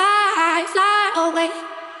would just fly, fly away.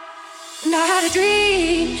 And I had a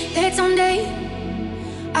dream that someday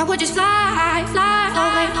I would just fly, fly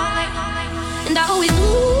away. And I always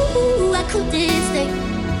knew I couldn't stay,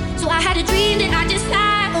 so I had a dream that I just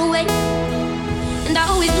fly away. And I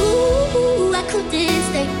always knew I couldn't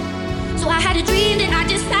stay, so I had a dream that I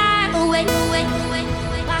just fly away, away, away.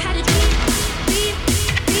 I had a dream. Beep.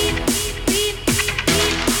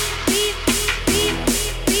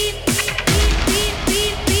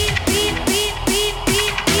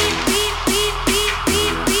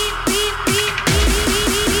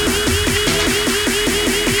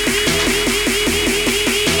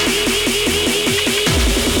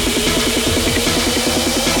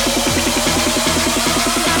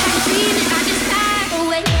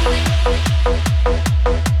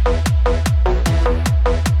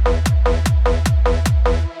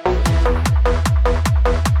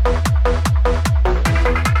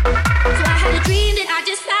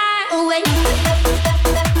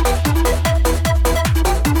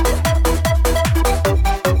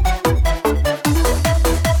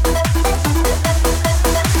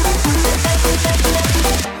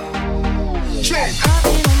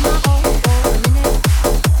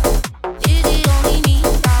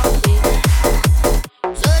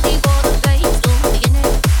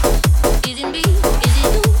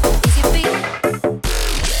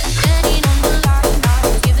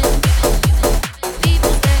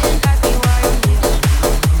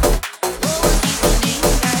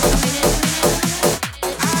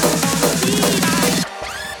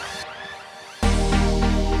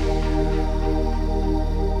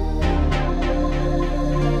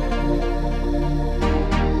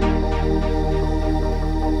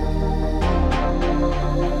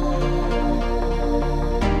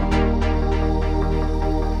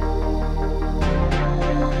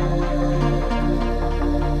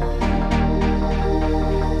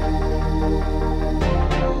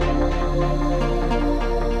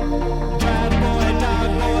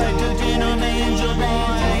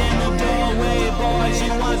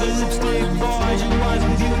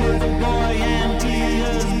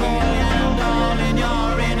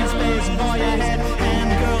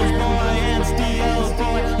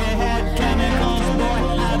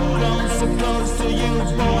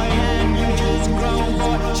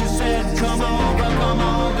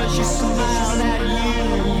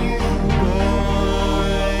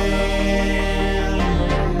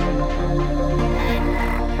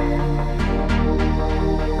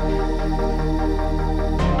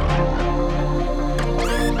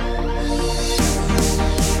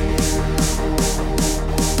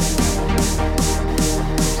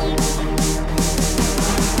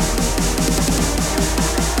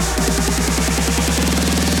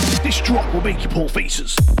 drop will make you pull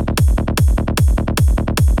faces.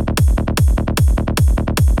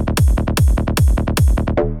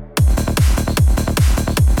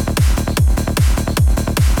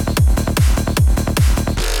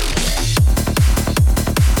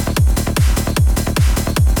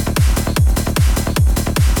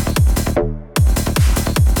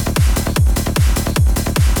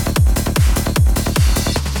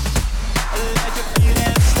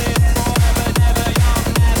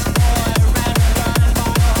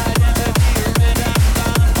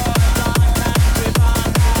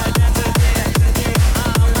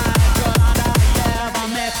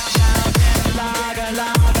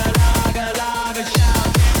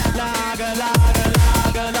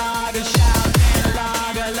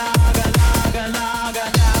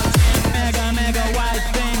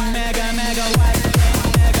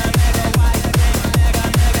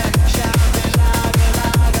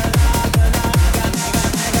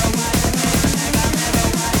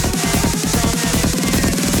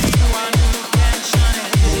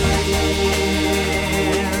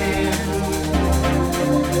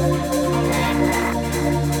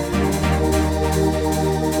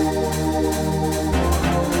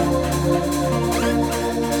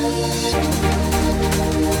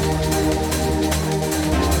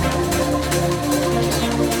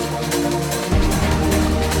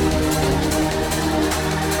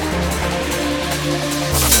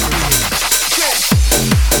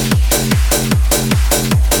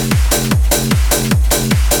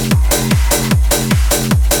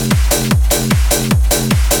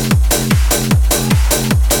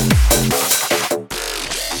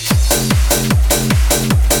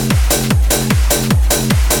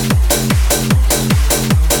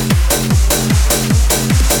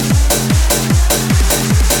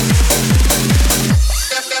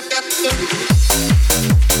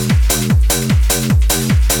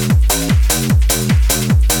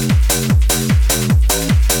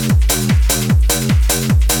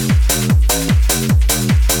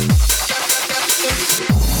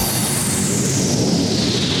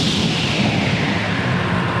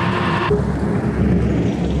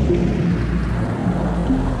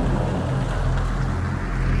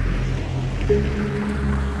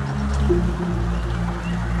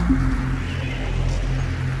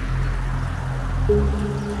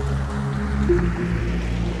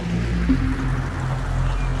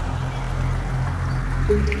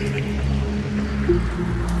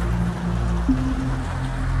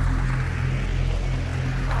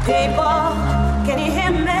 People, can you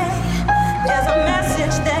hear me? There's a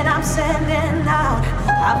message that I'm sending out.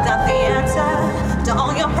 I've got the answer to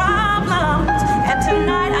all your problems, and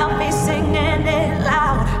tonight I'll be singing it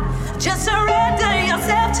loud. Just surrender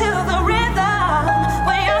yourself to the rhythm.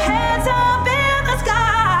 Put your hands up in the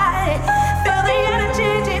sky. Feel the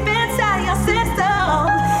energy deep inside your system,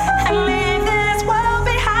 and leave this world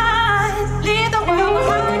behind. Leave the world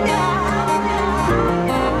behind you.